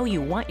 we know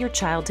you want your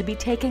child to be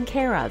taken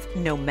care of,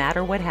 no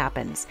matter what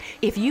happens.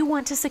 If you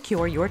want to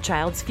secure your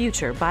child's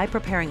future by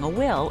preparing a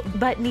will,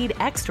 but need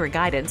extra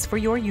guidance for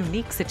your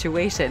unique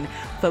situation,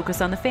 Focus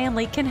on the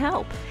Family can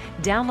help.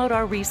 Download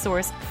our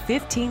resource,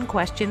 15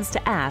 Questions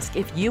to Ask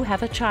If You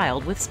Have a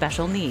Child with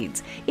Special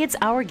Needs. It's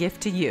our gift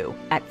to you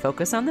at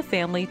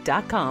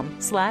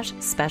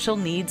focusonthefamily.com/special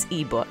needs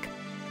ebook.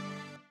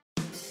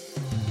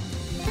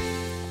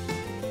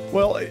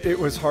 Well, it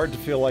was hard to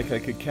feel like I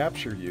could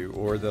capture you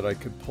or that I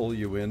could pull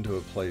you into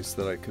a place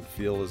that I could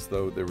feel as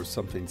though there was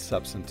something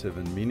substantive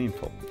and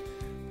meaningful.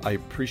 I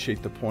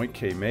appreciate the point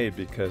Kay made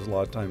because a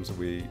lot of times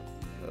a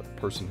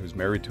person who's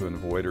married to an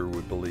avoider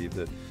would believe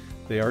that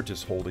they are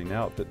just holding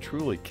out, but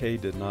truly Kay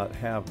did not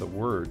have the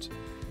words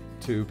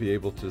to be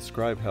able to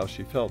describe how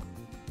she felt.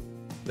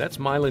 That's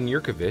Mylon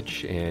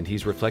Yurkovich, and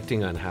he's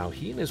reflecting on how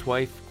he and his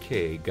wife,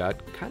 Kay,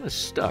 got kind of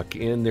stuck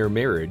in their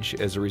marriage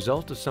as a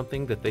result of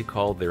something that they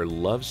call their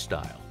love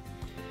style.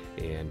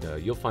 And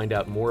you'll find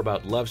out more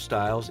about love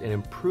styles and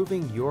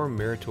improving your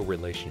marital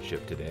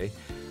relationship today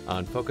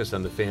on Focus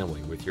on the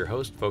Family with your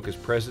host, Focus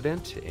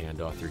President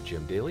and author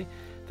Jim Daly.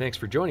 Thanks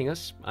for joining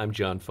us. I'm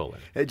John Fuller.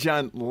 Hey,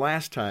 John,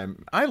 last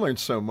time I learned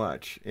so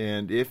much,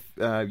 and if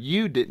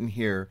you didn't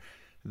hear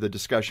the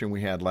discussion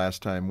we had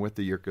last time with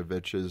the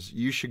Yurkoviches,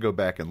 you should go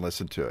back and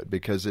listen to it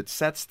because it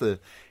sets the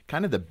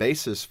kind of the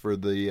basis for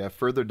the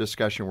further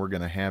discussion we're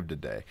going to have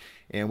today.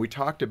 And we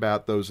talked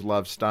about those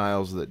love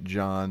styles that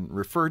John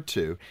referred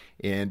to,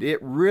 and it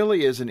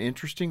really is an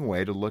interesting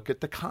way to look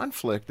at the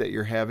conflict that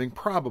you're having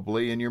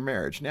probably in your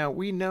marriage. Now,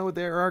 we know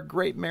there are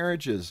great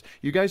marriages.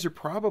 You guys are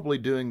probably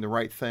doing the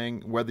right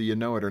thing whether you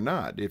know it or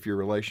not if your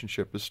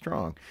relationship is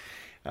strong.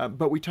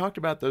 But we talked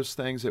about those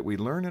things that we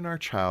learn in our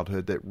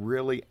childhood that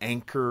really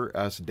anchor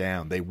us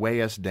down. They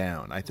weigh us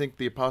down. I think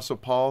the Apostle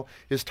Paul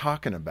is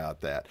talking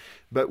about that.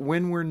 But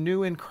when we're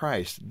new in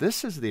Christ,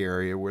 this is the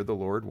area where the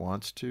Lord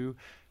wants to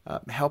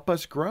help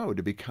us grow,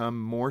 to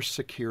become more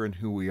secure in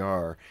who we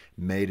are,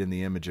 made in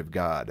the image of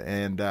God.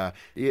 And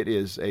it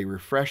is a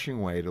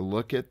refreshing way to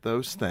look at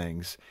those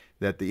things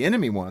that the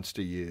enemy wants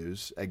to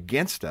use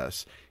against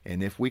us.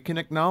 And if we can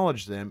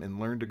acknowledge them and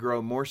learn to grow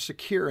more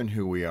secure in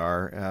who we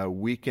are,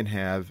 we can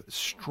have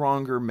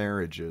stronger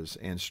marriages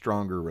and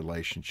stronger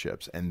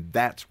relationships. And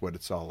that's what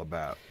it's all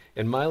about.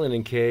 And Mylon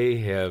and Kay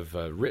have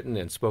written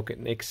and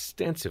spoken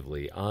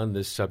extensively on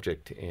this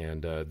subject,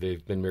 and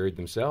they've been married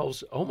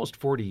themselves almost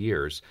 40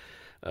 years.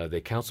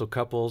 They counsel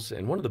couples,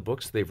 and one of the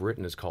books they've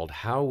written is called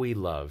How We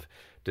Love: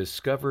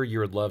 Discover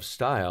Your Love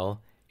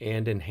Style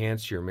and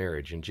Enhance Your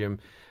Marriage. And Jim,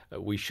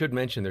 we should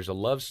mention there's a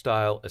love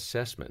style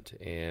assessment,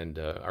 and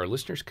our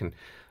listeners can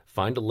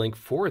find a link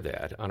for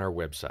that on our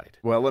website.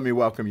 Well, let me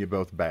welcome you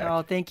both back.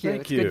 Oh, thank you.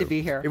 It's good to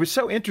be here. It was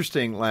so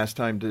interesting last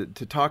time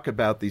to talk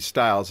about these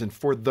styles, and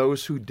for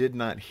those who did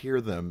not hear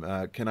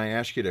them, can I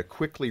ask you to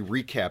quickly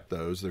recap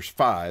those? There's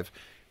 5.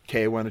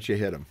 Kay, why don't you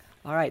hit them?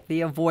 All right.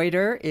 The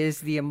avoider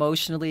is the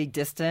emotionally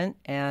distant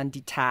and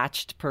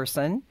detached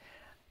person.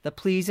 The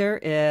pleaser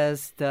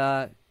is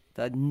the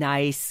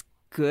nice,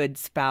 good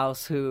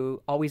spouse who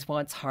always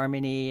wants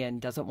harmony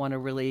and doesn't want to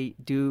really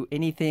do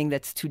anything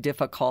that's too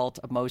difficult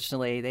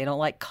emotionally. They don't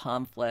like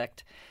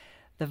conflict.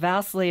 The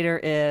vacillator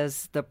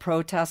is the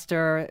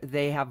protester.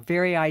 They have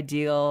very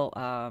ideal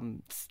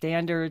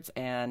standards,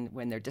 and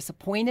when they're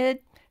disappointed,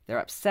 they're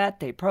upset,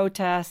 they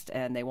protest,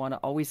 and they want to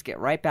always get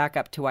right back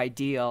up to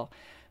ideal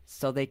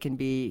so they can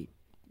be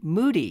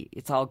moody.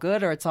 It's all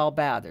good or it's all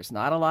bad. There's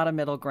not a lot of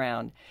middle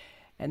ground.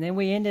 And then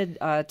we ended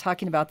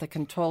talking about the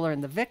controller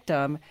and the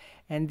victim.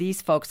 And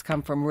these folks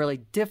come from really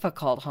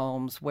difficult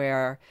homes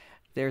where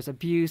there's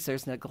abuse,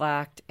 there's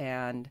neglect,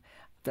 and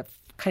the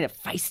kind of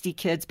feisty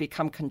kids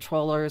become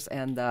controllers,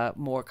 and the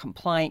more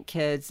compliant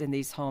kids in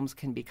these homes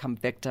can become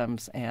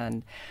victims,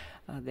 and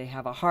they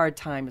have a hard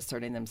time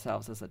asserting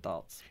themselves as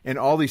adults. And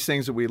all these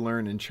things that we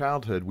learn in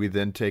childhood, we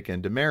then take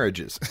into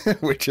marriages,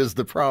 which is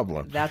the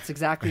problem. That's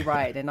exactly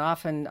right. And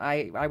often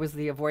I was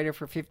the avoider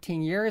for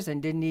 15 years and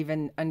didn't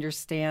even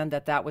understand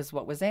that was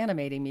what was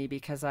animating me,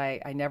 because I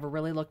never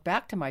really looked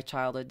back to my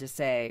childhood to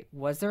say,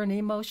 was there an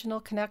emotional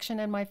connection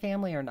in my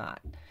family or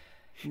not?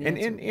 And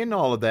in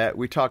all of that,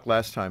 we talked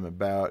last time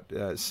about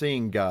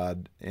seeing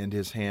God and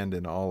His hand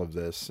in all of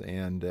this.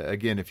 And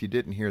again, if you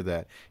didn't hear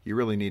that, you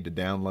really need to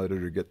download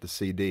it or get the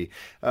CD.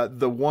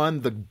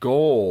 The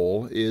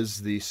goal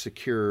is the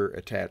secure,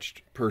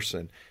 attached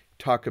person.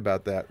 Talk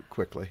about that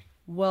quickly.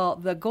 Well,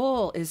 the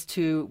goal is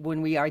to,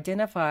 when we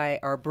identify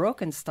our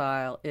broken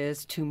style,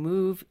 is to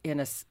move in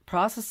a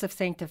process of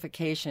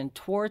sanctification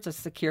towards a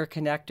secure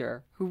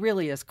connector who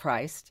really is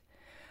Christ.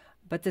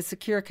 But the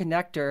secure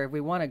connector, if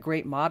we want a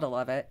great model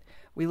of it,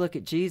 we look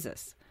at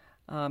Jesus.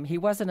 He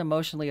wasn't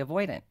emotionally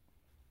avoidant.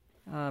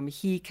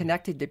 He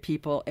connected to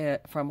people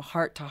from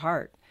heart to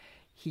heart.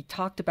 He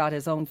talked about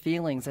his own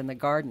feelings in the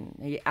garden.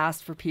 He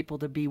asked for people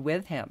to be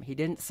with him. He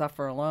didn't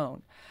suffer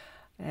alone.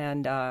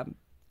 And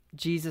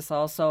Jesus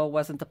also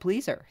wasn't the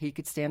pleaser. He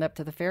could stand up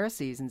to the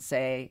Pharisees and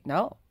say,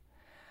 no.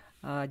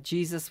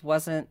 Jesus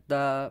wasn't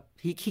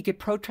he could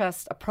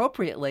protest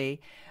appropriately,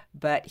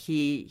 but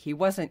he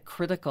wasn't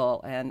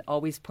critical and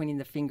always pointing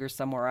the finger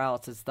somewhere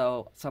else as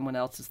though someone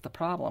else is the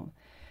problem.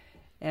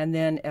 And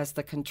then as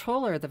the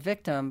controller, the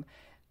victim,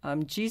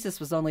 Jesus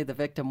was only the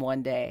victim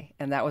one day,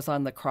 and that was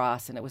on the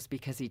cross, and it was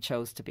because he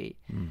chose to be.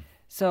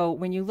 So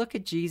when you look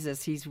at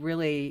Jesus, he's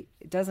really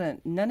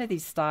none of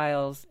these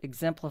styles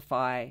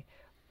exemplify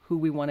who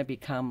we want to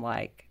become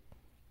like.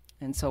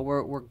 And so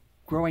we're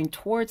growing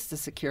towards the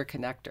secure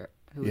connector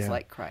who is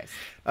like Christ.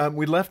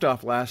 We left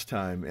off last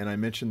time, and I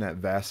mentioned that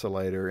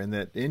vacillator, and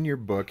that in your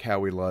book, How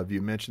We Love,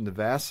 you mentioned the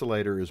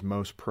vacillator is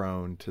most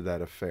prone to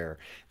that affair.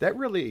 That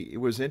really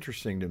was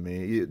interesting to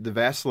me. The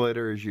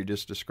vacillator, as you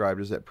just described,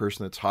 is that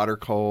person that's hot or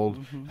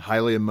cold,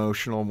 highly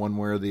emotional one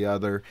way or the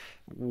other.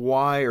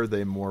 Why are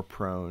they more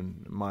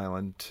prone,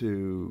 Mylon,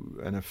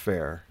 to an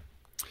affair?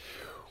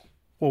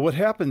 Well, what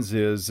happens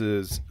is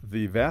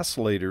the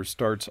vacillator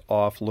starts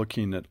off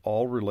looking at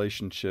all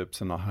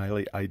relationships in a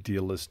highly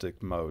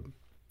idealistic mode.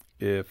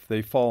 If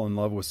they fall in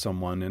love with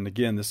someone, and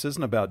again, this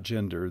isn't about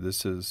gender,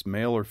 this is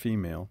male or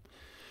female.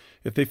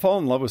 If they fall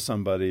in love with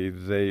somebody,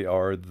 they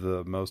are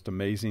the most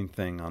amazing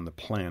thing on the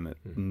planet.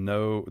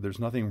 There's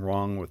nothing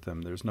wrong with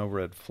them. There's no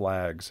red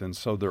flags. And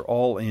so they're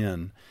all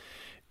in.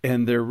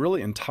 And they're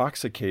really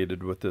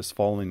intoxicated with this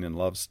falling in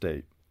love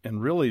state.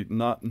 and really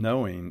not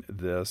knowing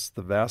this,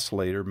 the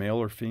vacillator, male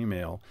or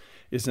female,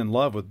 is in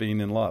love with being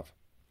in love.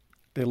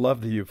 They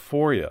love the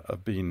euphoria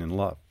of being in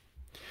love.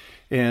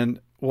 And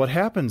what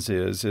happens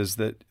is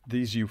that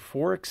these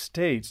euphoric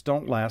states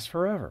don't last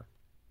forever.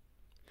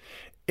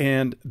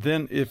 And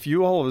then if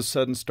you all of a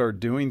sudden start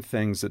doing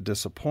things that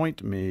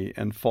disappoint me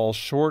and fall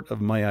short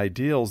of my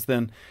ideals,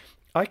 then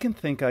I can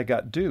think I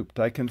got duped.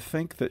 I can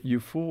think that you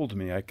fooled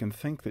me. I can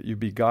think that you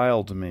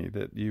beguiled me,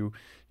 that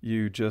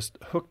you just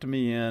hooked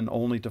me in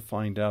only to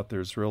find out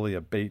there's really a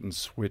bait and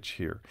switch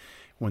here.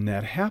 When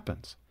that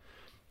happens,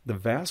 the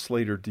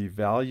vacillator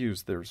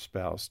devalues their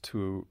spouse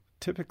to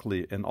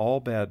typically an all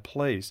bad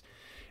place.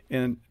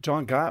 And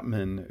John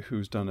Gottman,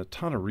 who's done a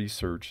ton of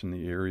research in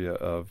the area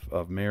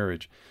of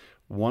marriage,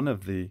 one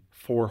of the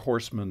 4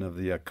 horsemen of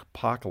the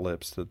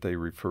apocalypse that they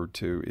refer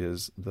to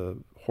is the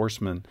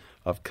horseman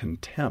of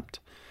contempt.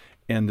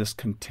 And this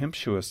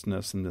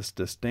contemptuousness and this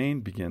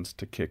disdain begins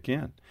to kick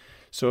in.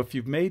 So if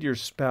you've made your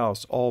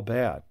spouse all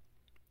bad,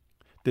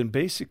 then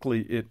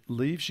basically it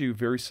leaves you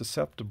very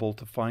susceptible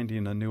to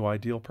finding a new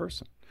ideal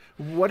person.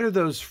 What are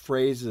those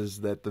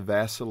phrases that the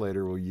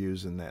vacillator will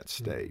use in that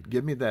state?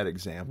 Give me that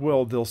example.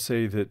 Well, they'll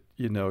say that,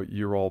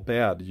 you're all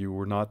bad. You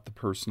were not the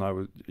person I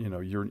was,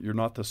 you're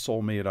not the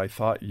soulmate I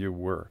thought you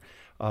were.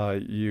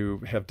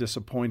 You have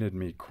disappointed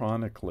me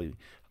chronically.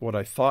 What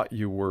I thought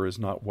you were is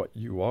not what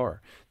you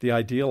are. The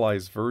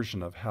idealized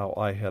version of how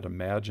I had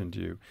imagined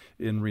you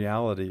in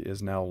reality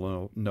is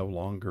now no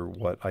longer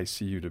what I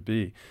see you to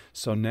be.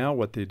 So now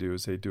what they do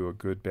is they do a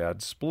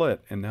good-bad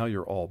split, and now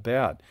you're all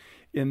bad.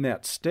 In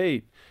that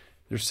state,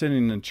 they're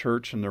sitting in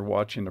church and they're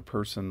watching a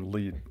person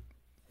lead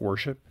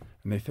worship,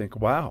 and they think,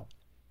 wow,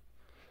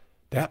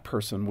 that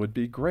person would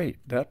be great.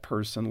 That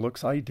person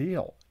looks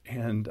ideal.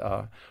 And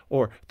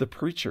or the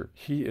preacher,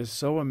 he is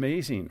so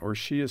amazing, or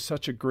she is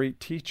such a great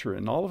teacher.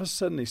 And all of a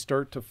sudden they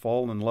start to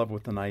fall in love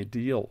with an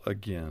ideal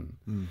again.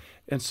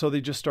 And so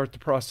they just start the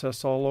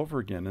process all over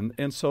again.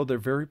 And so they're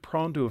very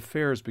prone to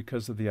affairs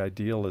because of the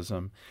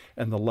idealism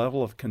and the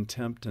level of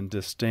contempt and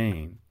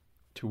disdain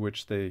to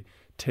which they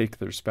take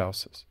their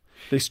spouses.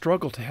 They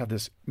struggle to have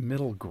this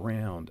middle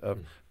ground of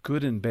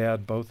good and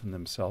bad, both in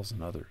themselves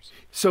and others.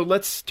 So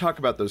let's talk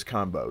about those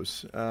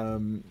combos.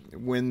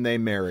 When they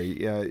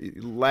marry,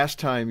 last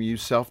time you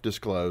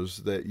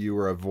self-disclosed that you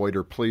were a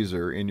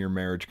avoider-pleaser in your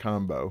marriage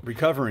combo.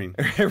 Recovering.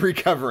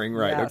 Recovering,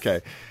 right, Yes.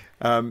 okay.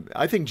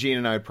 I think Gene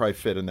and I probably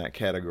fit in that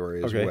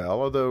category as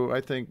well, although I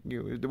think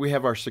we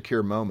have our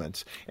secure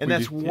moments. And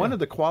that's one of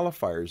the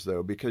qualifiers,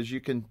 though, because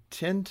you can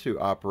tend to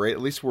operate,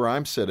 at least where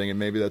I'm sitting, and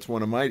maybe that's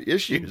one of my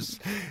issues,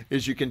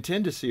 is you can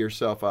tend to see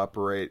yourself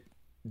operate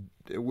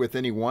with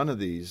any one of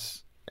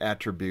these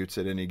attributes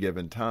at any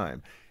given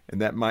time.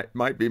 And that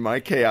might be my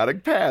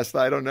chaotic past.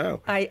 I don't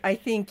know. I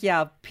think,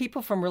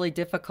 people from really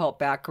difficult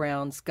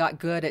backgrounds got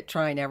good at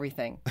trying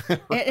everything.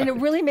 And it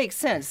really makes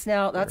sense.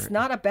 Now, that's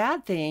not a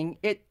bad thing.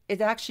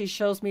 It actually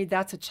shows me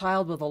that's a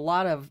child with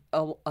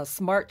a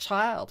smart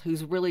child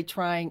who's really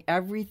trying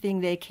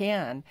everything they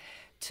can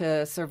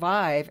to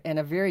survive in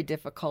a very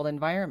difficult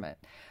environment.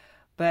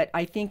 But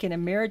I think in a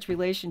marriage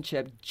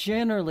relationship,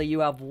 generally you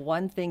have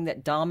one thing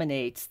that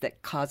dominates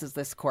that causes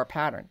this core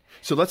pattern.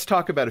 So let's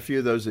talk about a few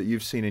of those that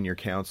you've seen in your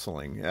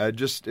counseling.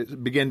 Just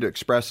begin to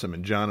express them,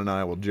 and John and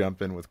I will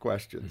jump in with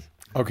questions.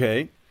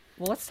 Okay.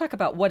 Well, let's talk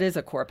about what is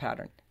a core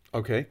pattern.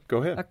 Okay, go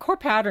ahead. A core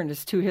pattern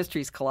is 2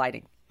 histories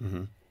colliding.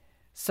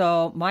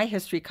 So my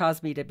history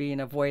caused me to be an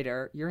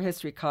avoider. Your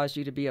history caused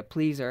you to be a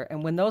pleaser.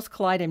 And when those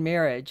collide in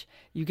marriage,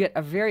 you get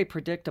a very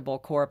predictable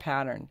core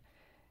pattern.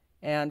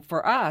 And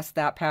for us,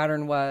 that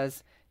pattern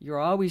was, you're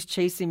always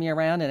chasing me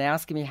around and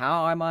asking me,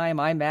 how am I? Am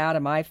I mad?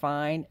 Am I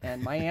fine?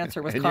 And my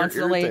answer was And you're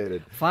constantly,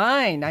 irritated.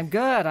 fine, I'm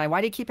good.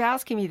 Why do you keep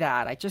asking me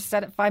that? I just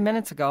said it 5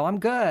 minutes ago. I'm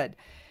good.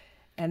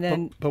 And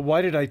then, But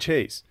why did I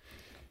chase?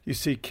 You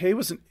see, Kay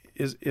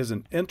is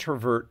an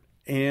introvert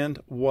and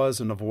was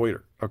an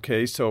avoider.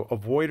 Okay, so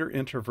avoider,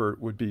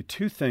 introvert would be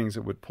 2 things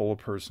that would pull a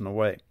person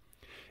away.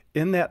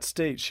 In that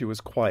state, she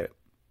was quiet.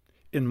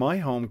 In my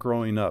home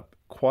growing up,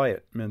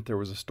 quiet meant there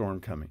was a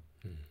storm coming.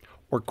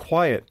 Or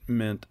quiet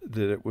meant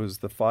that it was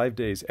the 5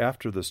 days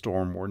after the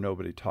storm where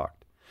nobody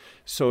talked.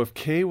 So if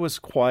Kay was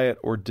quiet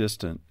or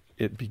distant,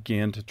 it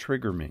began to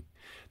trigger me.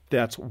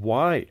 That's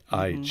why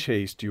I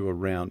chased you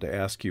around to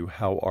ask you,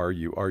 how are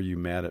you? Are you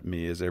mad at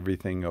me? Is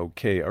everything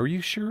okay? Are you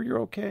sure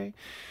you're okay?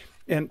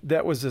 And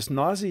that was this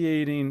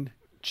nauseating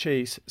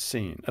chase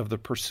scene of the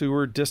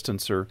pursuer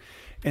distancer,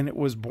 and it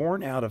was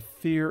born out of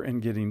fear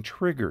and getting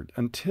triggered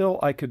until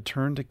I could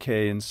turn to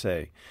Kay and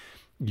say,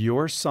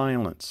 your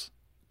silence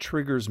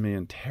triggers me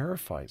and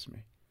terrifies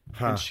me.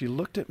 And she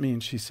looked at me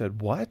and she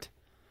said, what?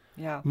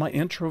 yeah. My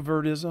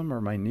introvertism or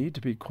my need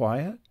to be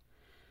quiet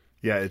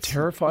Yeah, it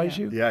terrifies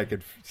you? Yeah, I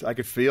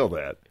could feel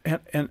that.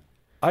 And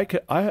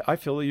I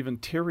feel even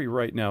teary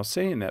right now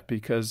saying that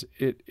because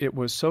it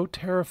was so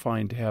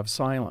terrifying to have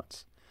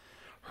silence.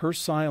 Her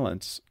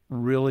silence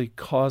really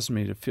caused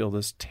me to feel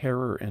this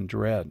terror and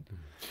dread.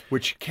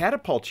 Which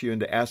catapults you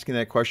into asking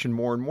that question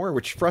more and more,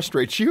 which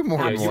frustrates you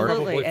more and You more.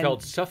 Absolutely. probably And-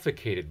 felt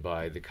suffocated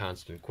by the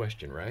constant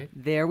question, right?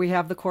 There we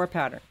have the core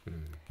pattern.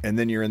 And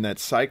then you're in that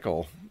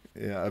cycle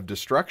of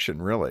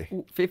destruction, really.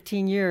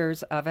 15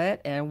 years of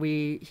it, and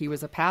he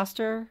was a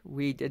pastor.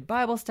 We did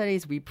Bible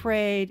studies, we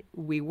prayed,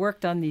 we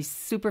worked on these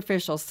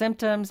superficial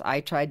symptoms.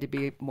 I tried to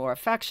be more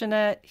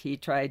affectionate. He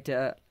tried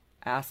to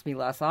ask me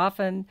less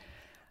often.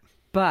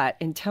 But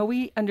until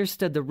we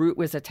understood the root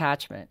was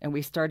attachment and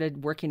we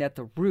started working at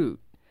the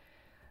root,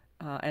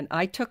 and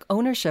I took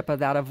ownership of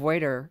that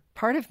avoider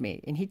part of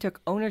me, and he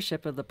took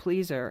ownership of the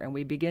pleaser, and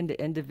we began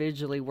to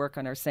individually work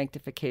on our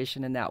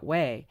sanctification in that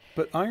way.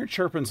 But iron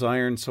sharpens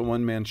iron, so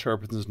one man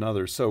sharpens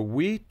another. So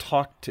we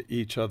talked to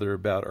each other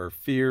about our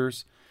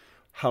fears,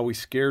 how we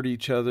scared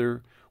each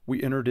other.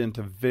 We entered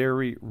into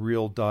very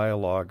real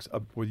dialogues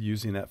with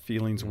using that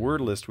feelings word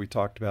list we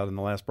talked about in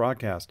the last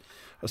broadcast,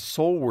 a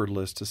soul word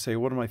list to say,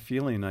 what am I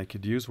feeling? I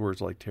could use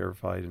words like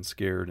terrified and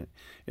scared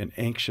and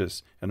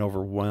anxious and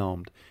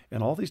overwhelmed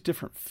and all these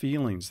different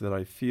feelings that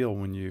I feel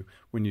when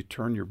you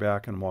turn your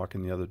back and walk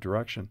in the other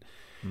direction.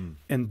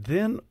 And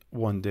then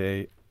one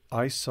day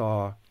I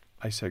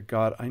said,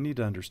 God, I need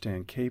to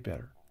understand Kay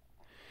better.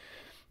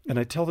 And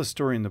I tell this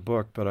story in the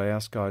book, but I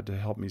asked God to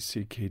help me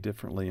see Kay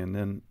differently. And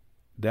then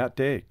that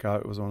day,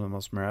 God, it was one of the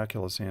most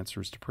miraculous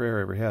answers to prayer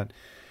I ever had.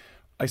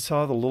 I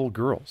saw the little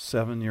girl,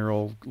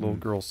 7-year-old little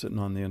girl sitting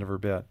on the end of her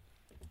bed,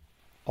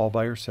 all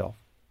by herself,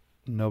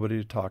 nobody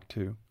to talk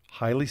to,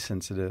 highly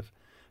sensitive,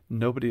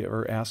 nobody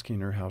ever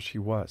asking her how she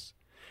was.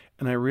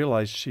 And I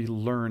realized she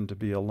learned to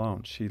be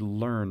alone. She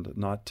learned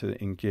not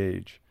to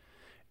engage.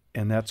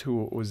 And that's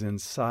who was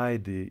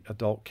inside the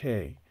adult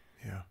Kay.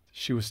 Yeah.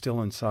 She was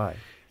still inside.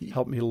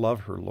 Help me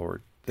love her,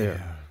 Lord, there.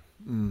 Yeah.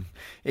 And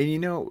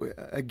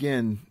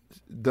again,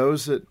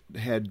 those that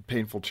had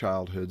painful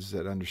childhoods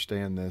that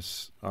understand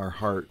this, our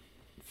heart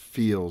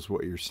feels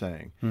what you're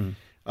saying.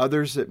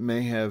 Others that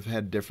may have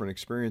had different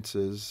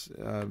experiences,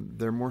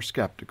 they're more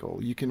skeptical.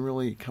 You can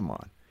really, come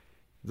on.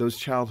 Those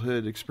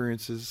childhood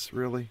experiences,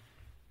 really?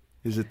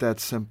 Is it that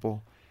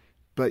simple?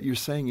 But you're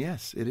saying,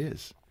 yes, it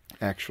is,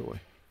 actually.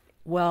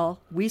 Well,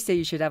 we say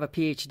you should have a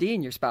PhD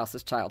in your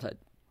spouse's childhood.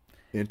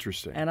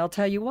 Interesting. And I'll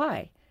tell you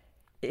why.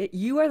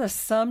 You are the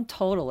sum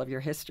total of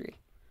your history.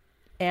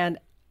 And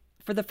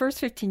for the first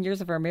 15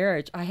 years of our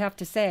marriage, I have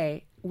to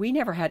say, we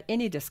never had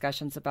any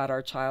discussions about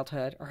our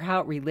childhood or how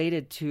it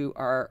related to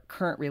our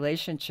current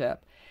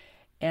relationship.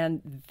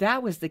 And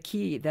that was the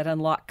key that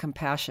unlocked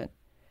compassion.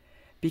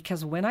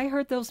 Because when I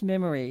heard those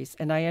memories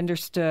and I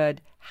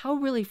understood how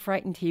really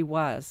frightened he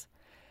was,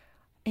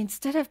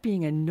 instead of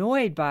being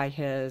annoyed by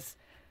his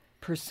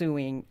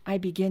pursuing, I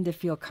began to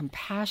feel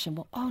compassion.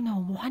 Well, oh,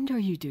 no wonder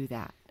you do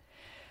that.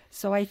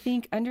 So I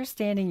think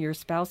understanding your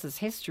spouse's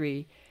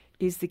history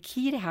is the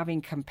key to having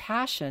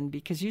compassion,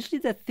 because usually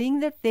the thing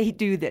that they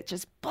do that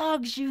just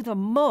bugs you the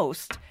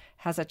most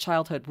has a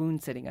childhood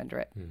wound sitting under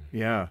it.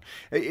 Yeah.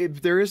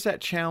 There is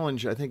that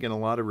challenge, I think, in a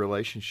lot of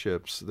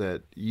relationships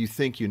that you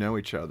think you know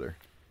each other.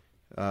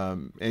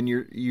 And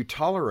you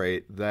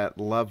tolerate that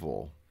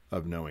level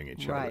of knowing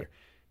each other.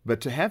 But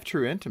to have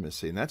true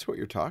intimacy, and that's what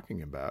you're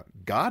talking about,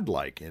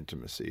 godlike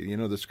intimacy.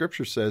 The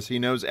Scripture says He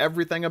knows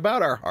everything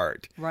about our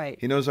heart. Right.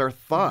 He knows our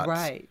thoughts.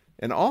 Right.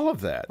 And all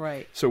of that.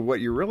 Right. So what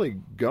you're really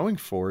going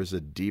for is a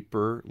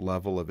deeper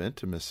level of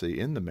intimacy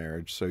in the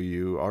marriage, so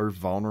you are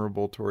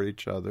vulnerable toward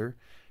each other,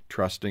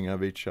 trusting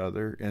of each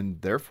other,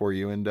 and therefore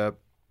you end up,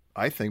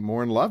 I think,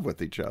 more in love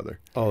with each other.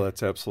 Oh,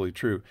 that's absolutely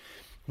true.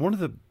 One of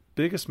the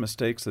biggest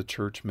mistakes the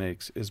church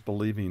makes is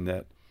believing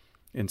that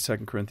in 2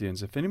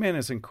 Corinthians, if any man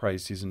is in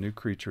Christ, he's a new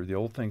creature. The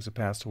old things have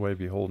passed away.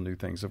 Behold, new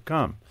things have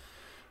come.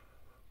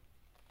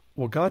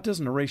 Well, God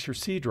doesn't erase your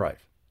C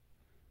drive.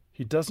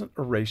 He doesn't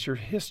erase your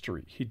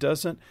history. He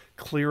doesn't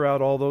clear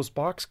out all those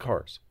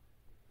boxcars.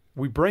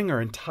 We bring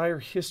our entire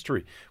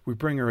history. We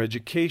bring our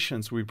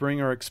educations. We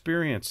bring our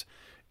experience.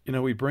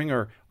 We bring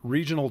our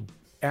regional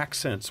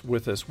accents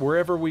with us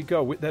wherever we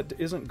go. That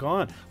isn't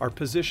gone. Our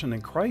position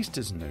in Christ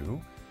is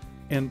new.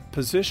 And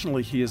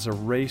positionally, He has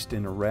erased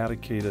and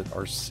eradicated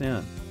our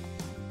sin.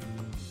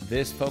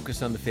 This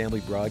Focus on the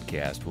Family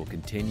broadcast will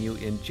continue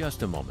in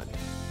just a moment.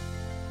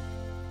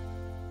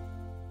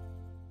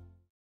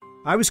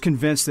 I was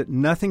convinced that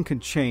nothing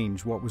could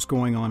change what was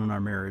going on in our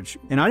marriage,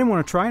 and I didn't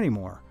want to try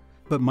anymore.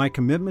 But my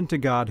commitment to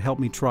God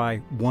helped me try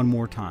one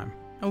more time.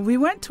 We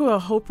went to a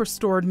Hope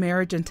Restored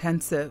Marriage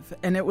Intensive,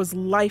 and it was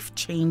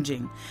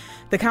life-changing.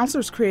 The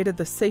counselors created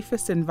the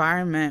safest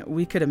environment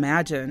we could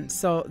imagine,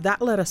 so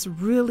that let us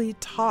really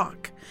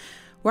talk.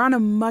 We're on a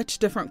much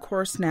different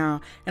course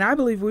now, and I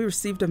believe we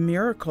received a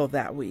miracle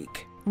that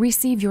week.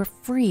 Receive your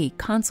free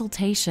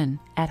consultation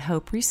at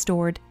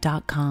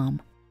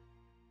hoperestored.com.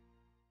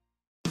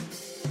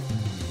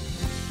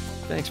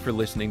 Thanks for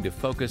listening to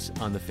Focus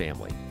on the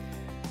Family.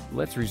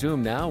 Let's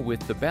resume now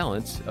with the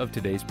balance of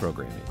today's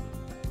programming.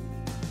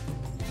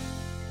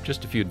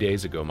 Just a few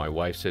days ago, my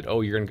wife said,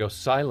 "Oh, you're going to go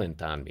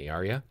silent on me,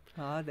 are you?"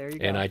 Ah, there you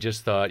go. And I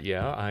just thought,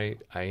 yeah, I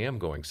am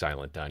going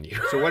silent on you.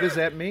 So what does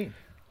that mean?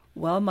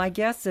 Well, my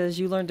guess is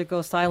you learned to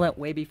go silent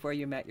way before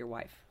you met your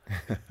wife.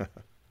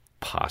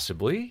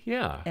 Possibly,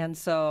 yeah. And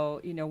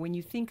so, when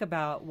you think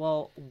about,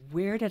 well,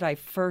 where did I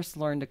first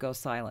learn to go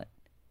silent?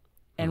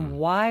 And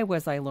why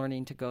was I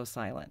learning to go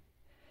silent?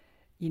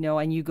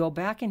 And you go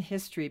back in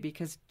history,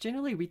 because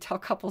generally we tell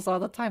couples all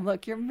the time,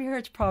 look, your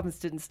marriage problems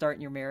didn't start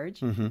in your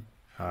marriage.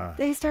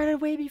 They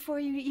started way before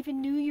you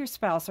even knew your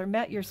spouse or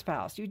met your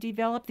spouse. You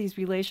developed these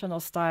relational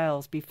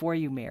styles before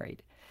you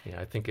married. Yeah,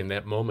 I think in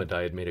that moment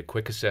I had made a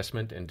quick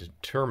assessment and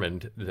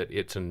determined that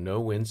it's a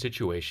no-win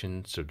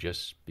situation, so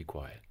just be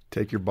quiet.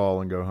 Take your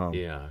ball and go home.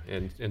 Yeah,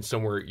 and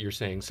somewhere, you're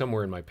saying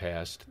somewhere in my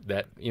past,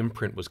 that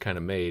imprint was kind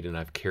of made, and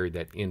I've carried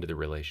that into the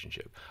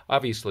relationship.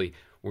 Obviously,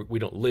 we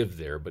don't live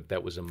there, but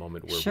that was a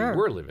moment where we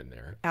were living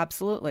there.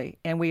 Absolutely.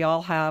 And we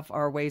all have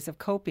our ways of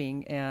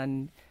coping,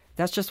 and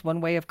that's just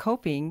one way of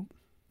coping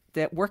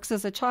that works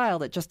as a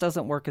child. It just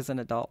doesn't work as an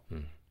adult.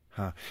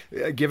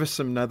 Give us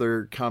some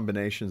other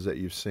combinations that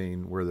you've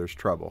seen where there's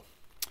trouble.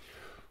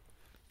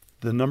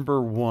 The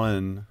number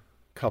one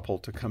couple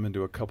to come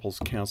into a couples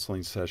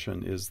counseling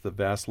session is the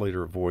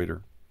vacillator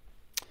avoider.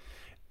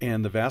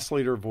 And the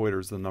vacillator avoider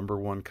is the number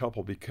one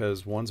couple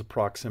because one's a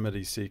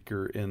proximity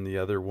seeker and the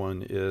other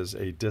one is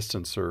a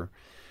distancer.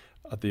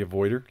 The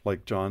avoider,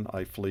 like John,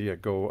 I flee, I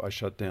go, I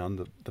shut down.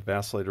 The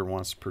vacillator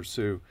wants to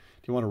pursue.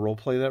 Do you want to role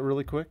play that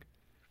really quick?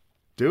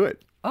 Do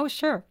it. Oh,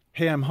 sure.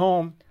 Hey, I'm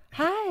home.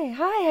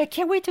 Hi, I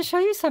can't wait to show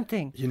you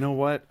something. You know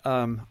what?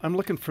 I'm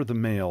looking for the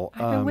mail.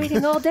 I've been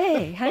waiting all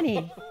day,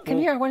 honey. Come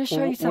here, I want to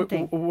show you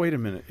something. Wait a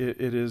minute.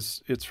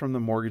 It's from the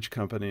mortgage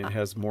company. It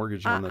has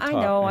mortgage on the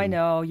top. I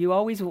know. You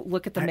always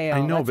look at the mail.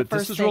 I know, That's but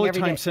this is really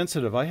time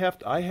sensitive. I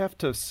have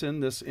to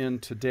send this in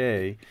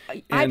today.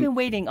 I've been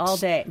waiting all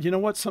day. You know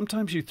what?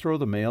 Sometimes you throw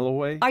the mail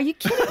away. Are you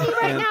kidding me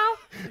right now?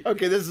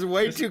 Okay, this is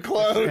way too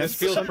close. This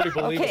feels pretty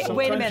believable. Okay,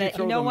 wait a minute.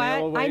 You know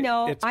what? I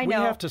know. We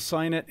have to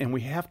sign it, and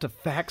we have to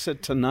fax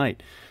it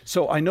tonight.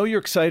 So I know you're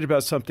excited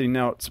about something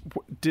now.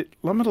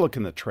 Let me look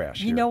in the trash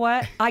here. You know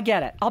what? I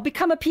get it. I'll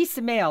become a piece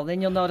of mail,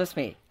 then you'll notice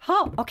me.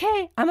 Oh,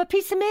 okay. I'm a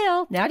piece of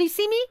mail. Now do you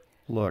see me?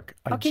 Look,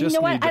 you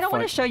know what? I don't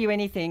want to show you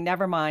anything.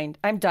 Never mind.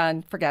 I'm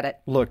done. Forget it.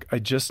 Look, I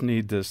just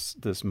need this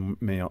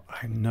mail.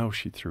 I know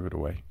she threw it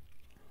away.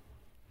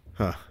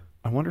 I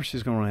wonder if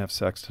she's going to have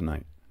sex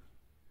tonight.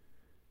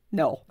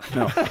 No.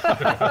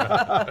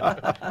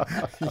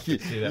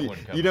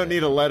 You don't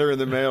need a letter in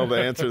the mail to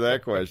answer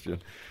that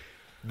question.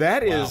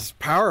 That is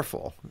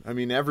powerful. I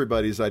mean,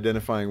 everybody's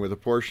identifying with a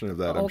portion of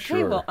that, I'm sure.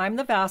 Okay, well, I'm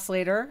the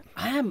vacillator.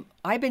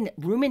 I've been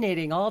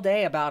ruminating all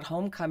day about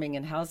homecoming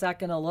and how's that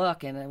going to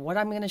look and what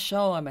I'm going to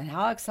show him and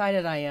how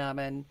excited I am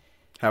and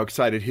how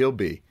excited he'll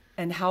be.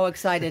 And how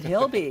excited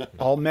he'll be.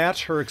 I'll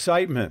match her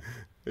excitement.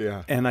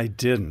 Yeah. And I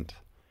didn't.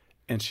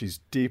 And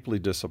she's deeply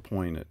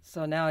disappointed.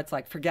 So now it's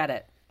like, forget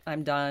it.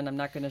 I'm done. I'm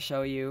not going to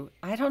show you.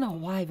 I don't know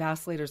why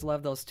vacillators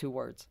love those two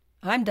words.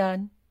 I'm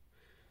done.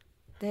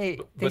 They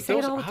say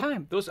it all the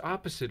time. Those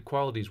opposite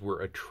qualities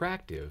were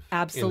attractive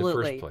Absolutely. in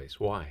the first place.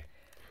 Why?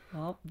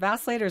 Well,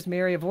 vacillators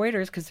marry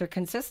avoiders because they're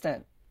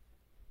consistent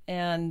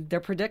and they're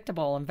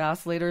predictable, and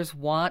vacillators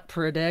want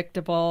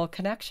predictable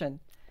connection.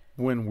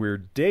 When we're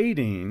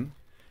dating,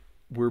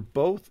 we're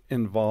both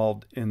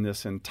involved in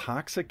this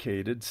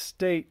intoxicated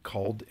state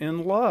called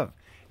in love.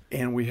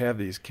 And we have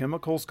these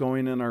chemicals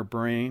going in our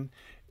brain.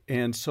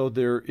 And so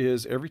there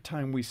is, every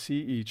time we see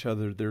each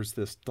other, there's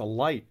this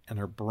delight, and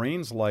our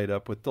brains light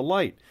up with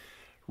delight.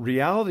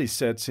 Reality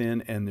sets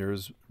in, and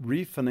there's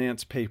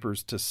refinance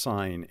papers to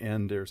sign,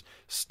 and there's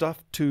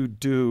stuff to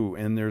do,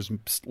 and there's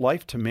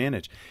life to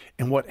manage.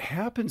 And what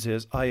happens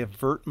is I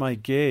avert my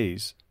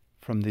gaze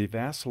from the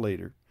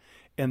vacillator,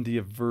 and the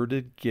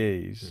averted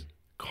gaze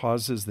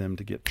causes them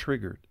to get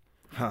triggered.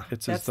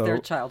 It's that's their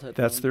childhood.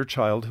 That's their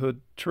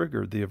childhood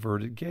trigger, the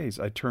averted gaze.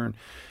 I turn,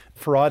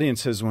 for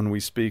audiences when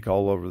we speak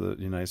all over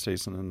the United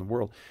States and in the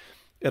world,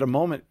 at a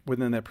moment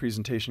within that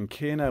presentation,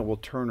 Kay and I will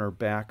turn our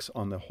backs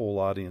on the whole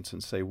audience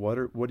and say, what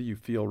do you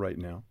feel right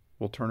now?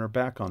 We'll turn our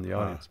back on the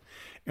audience.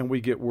 And we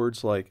get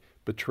words like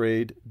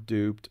betrayed,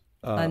 duped,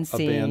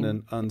 unseen,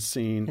 abandoned,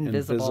 unseen,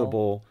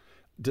 invisible,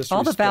 disrespected.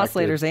 All the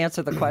vacillators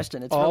answer the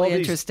question. It's really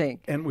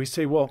interesting. And we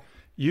say, well,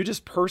 you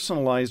just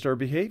personalized our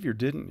behavior,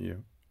 didn't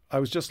you? I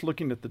was just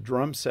looking at the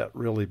drum set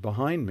really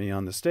behind me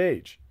on the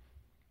stage.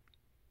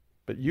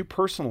 But you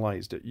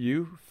personalized it.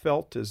 You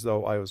felt as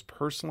though I was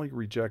personally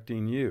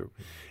rejecting you.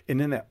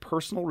 And in that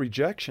personal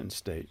rejection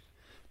state,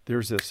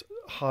 there's this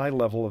high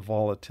level of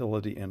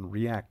volatility and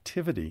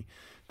reactivity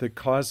that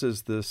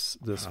causes this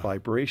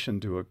vibration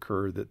to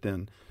occur that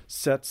then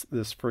sets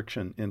this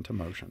friction into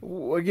motion.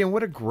 Well, again,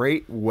 what a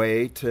great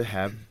way to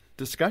have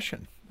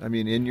discussion. I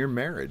mean, in your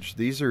marriage,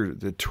 these are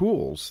the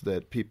tools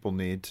that people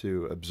need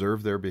to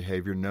observe their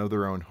behavior, know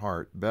their own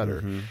heart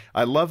better. Mm-hmm.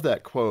 I love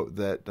that quote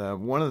that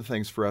one of the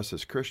things for us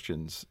as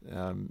Christians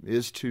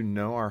is to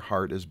know our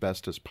heart as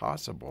best as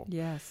possible.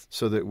 Yes.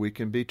 So that we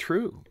can be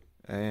true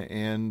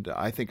and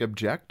I think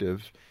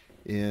objective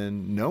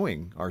in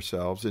knowing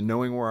ourselves and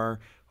knowing where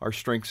our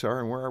strengths are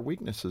and where our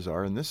weaknesses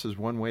are, and this is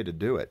one way to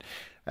do it.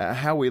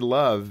 How we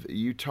love,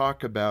 you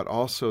talk about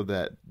also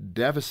that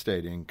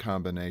devastating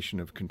combination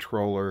of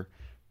controller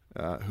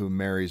who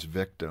marries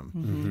victim.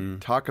 Mm-hmm.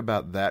 Talk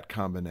about that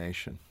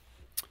combination.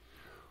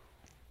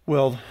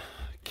 Well,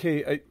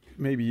 Kay,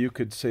 maybe you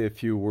could say a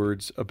few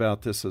words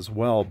about this as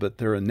well, but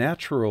they're a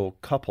natural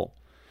couple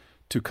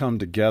to come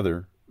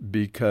together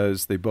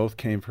because they both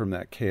came from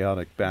that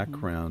chaotic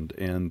background,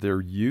 and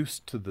they're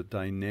used to the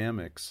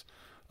dynamics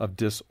of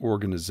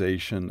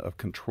disorganization, of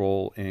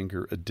control,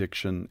 anger,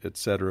 addiction,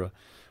 etc.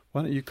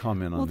 Why don't you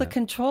comment on that? Well, the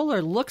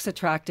controller looks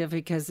attractive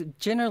because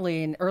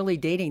generally in early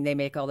dating, they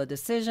make all the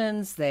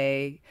decisions.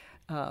 They,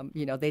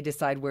 they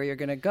decide where you're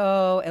going to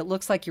go. It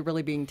looks like you're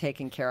really being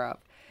taken care of.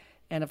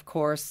 And of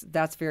course,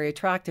 that's very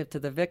attractive to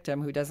the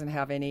victim who doesn't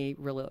have any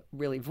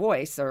really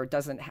voice or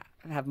doesn't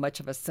have much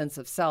of a sense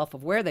of self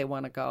of where they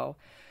want to go.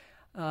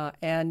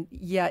 And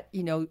yet,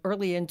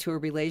 early into a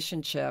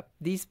relationship,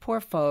 these poor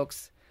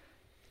folks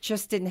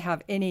just didn't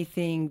have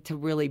anything to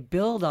really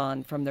build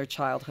on from their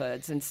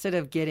childhoods. Instead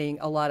of getting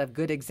a lot of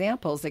good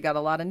examples, they got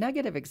a lot of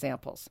negative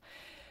examples.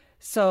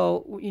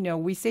 So,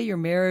 we say your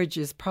marriage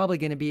is probably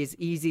going to be as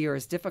easy or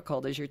as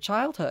difficult as your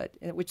childhood,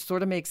 which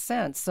sort of makes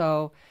sense.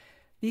 So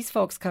these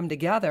folks come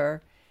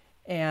together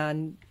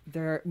and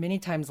they're many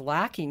times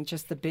lacking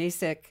just the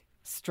basic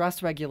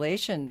stress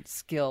regulation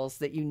skills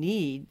that you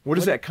need. What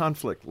does that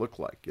conflict look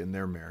like in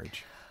their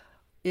marriage?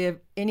 If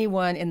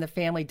anyone in the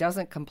family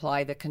doesn't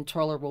comply, the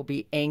controller will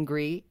be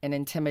angry and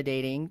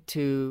intimidating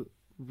to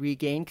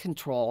regain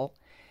control.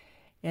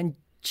 And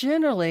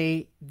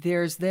generally,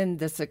 there's then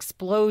this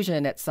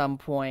explosion at some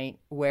point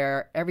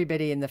where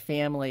everybody in the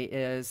family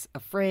is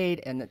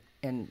afraid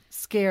and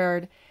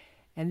scared.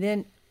 And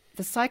then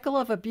the cycle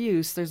of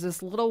abuse, there's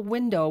this little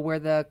window where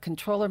the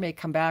controller may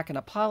come back and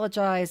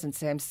apologize and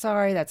say, I'm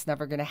sorry, that's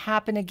never going to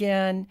happen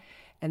again.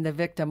 And the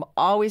victim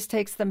always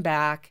takes them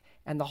back,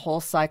 and the whole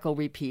cycle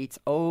repeats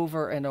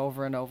over and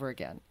over and over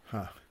again.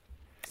 Huh.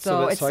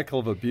 So that cycle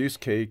of abuse,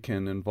 Kay,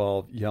 can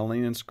involve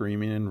yelling and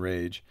screaming and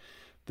rage.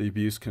 The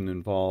abuse can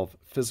involve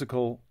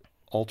physical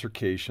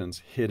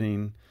altercations,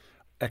 hitting,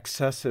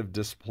 excessive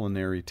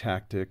disciplinary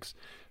tactics.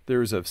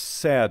 There's a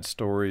sad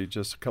story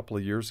just a couple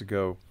of years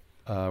ago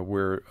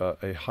where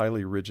a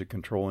highly rigid,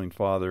 controlling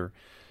father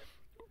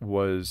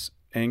was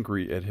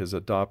angry at his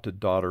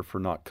adopted daughter for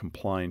not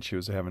complying. She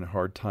was having a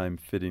hard time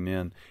fitting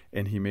in,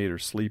 and he made her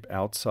sleep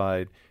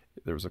outside.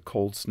 There was a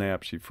cold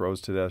snap. She froze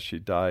to death. She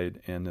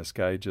died, and this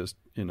guy just,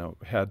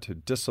 had to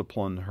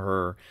discipline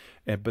her,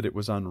 but it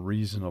was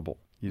unreasonable.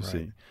 You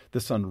see,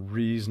 this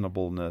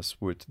unreasonableness,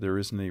 which there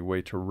isn't any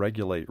way to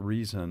regulate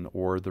reason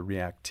or the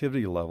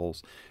reactivity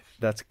levels,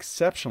 that's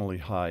exceptionally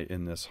high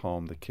in this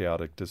home, the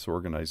chaotic,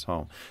 disorganized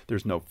home.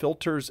 There's no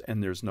filters,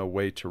 and there's no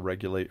way to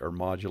regulate or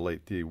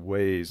modulate the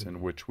ways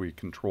in which we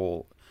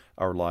control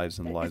our lives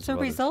and lives of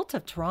others. It's a result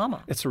of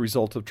trauma. It's a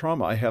result of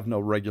trauma. I have no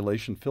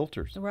regulation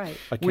filters. Right.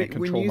 I can't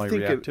control my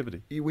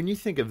reactivity. When you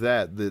think of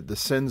that, the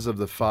sins of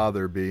the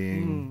father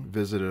being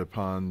visited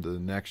upon the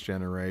next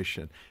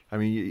generation, I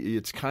mean,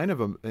 it's kind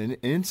of an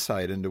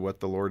insight into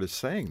what the Lord is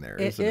saying there,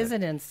 isn't it? It is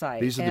an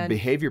insight. These are the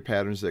behavior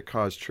patterns that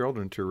cause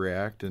children to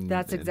react, and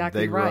that's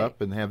exactly they grow right.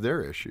 up and have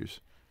their issues.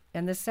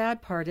 And the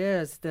sad part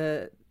is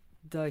the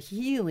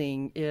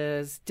healing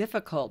is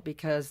difficult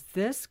because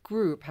this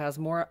group has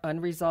more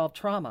unresolved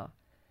trauma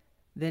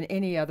than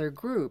any other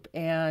group.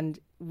 And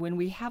when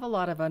we have a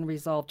lot of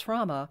unresolved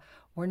trauma,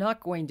 we're not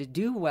going to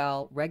do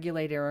well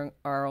regulating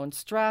our own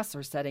stress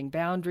or setting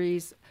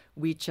boundaries.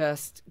 We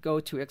just go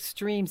to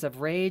extremes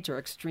of rage or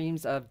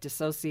extremes of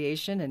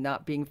dissociation and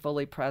not being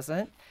fully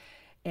present.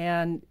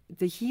 And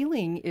the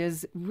healing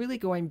is really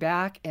going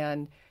back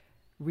and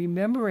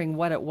remembering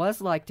what it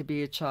was like to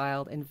be a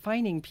child and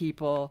finding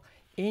people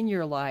in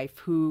your life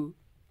who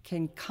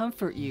can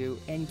comfort you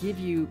and give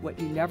you what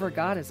you never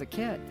got as a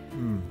kid.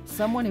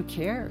 Someone who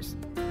cares.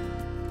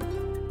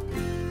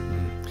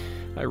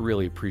 I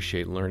really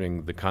appreciate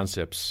learning the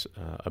concepts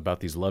about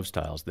these love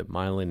styles that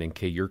Mylon and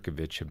Kay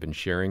Yurkovich have been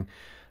sharing.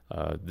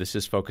 This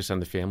is Focus on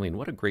the Family, and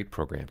what a great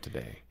program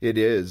today. It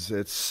is.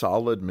 It's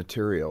solid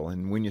material.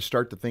 And when you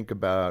start to think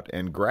about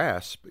and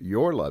grasp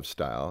your love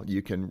style,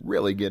 you can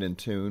really get in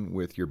tune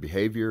with your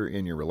behavior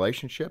in your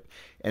relationship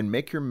and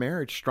make your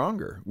marriage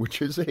stronger,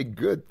 which is a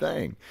good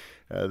thing.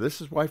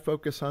 This is why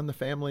Focus on the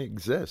Family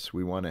exists.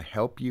 We want to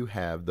help you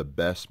have the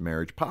best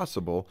marriage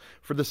possible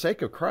for the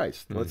sake of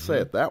Christ. Let's say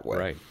it that way.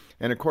 Right.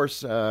 And of course,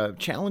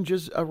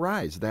 challenges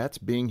arise. That's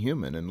being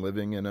human and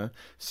living in a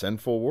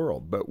sinful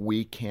world. But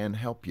we can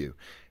help you.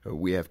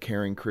 We have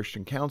caring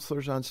Christian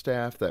counselors on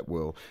staff that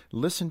will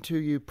listen to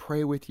you,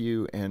 pray with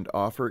you, and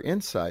offer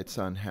insights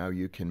on how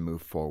you can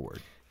move forward.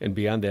 And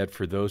beyond that,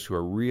 for those who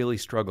are really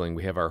struggling,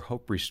 we have our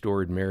Hope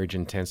Restored Marriage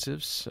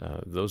Intensives.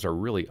 Those are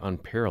really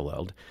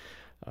unparalleled.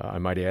 I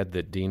might add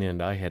that Dina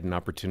and I had an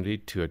opportunity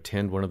to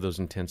attend one of those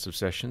intensive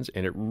sessions,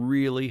 and it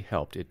really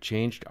helped. It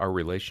changed our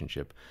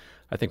relationship.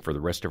 I think for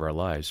the rest of our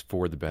lives,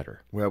 for the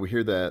better. Well, we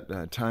hear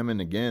that time and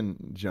again,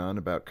 John,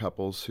 about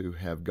couples who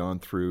have gone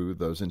through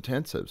those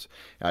intensives.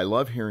 I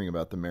love hearing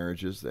about the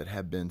marriages that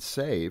have been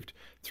saved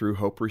through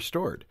Hope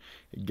Restored.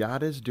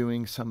 God is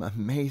doing some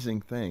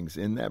amazing things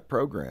in that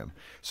program.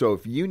 So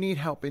if you need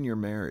help in your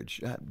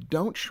marriage,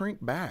 don't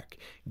shrink back.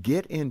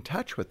 Get in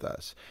touch with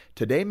us.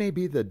 Today may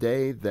be the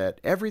day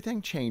that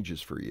everything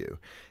changes for you.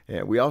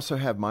 We also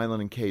have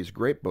Mylon and Kay's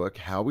great book,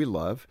 How We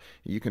Love.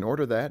 You can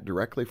order that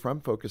directly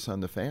from Focus on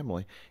the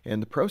Family,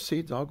 and the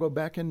proceeds all go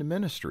back into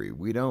ministry.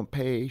 We don't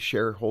pay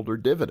shareholder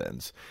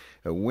dividends.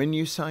 When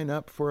you sign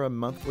up for a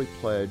monthly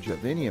pledge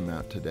of any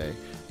amount today,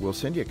 we'll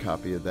send you a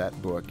copy of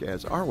that book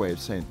as our way of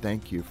saying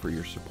thank you for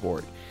your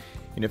support.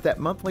 And if that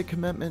monthly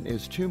commitment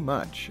is too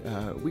much,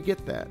 we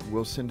get that.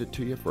 We'll send it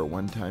to you for a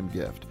one-time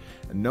gift.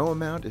 No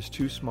amount is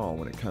too small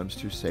when it comes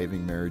to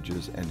saving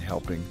marriages and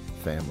helping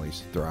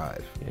families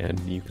thrive. And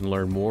you can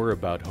learn more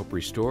about Hope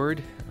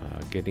Restored,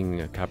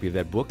 getting a copy of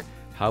that book,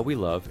 How We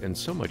Love, and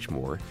so much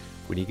more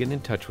when you get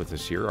in touch with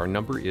us here. Our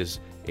number is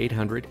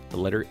 800, the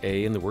letter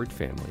A in the word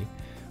family,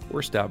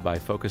 or stop by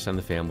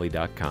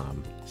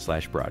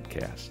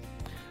focusonthefamily.com/broadcast.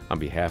 On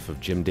behalf of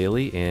Jim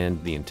Daly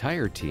and the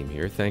entire team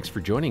here, thanks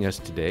for joining us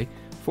today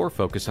for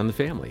Focus on the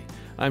Family.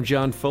 I'm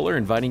John Fuller,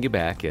 inviting you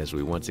back as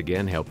we once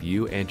again help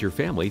you and your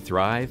family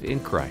thrive in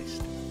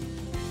Christ.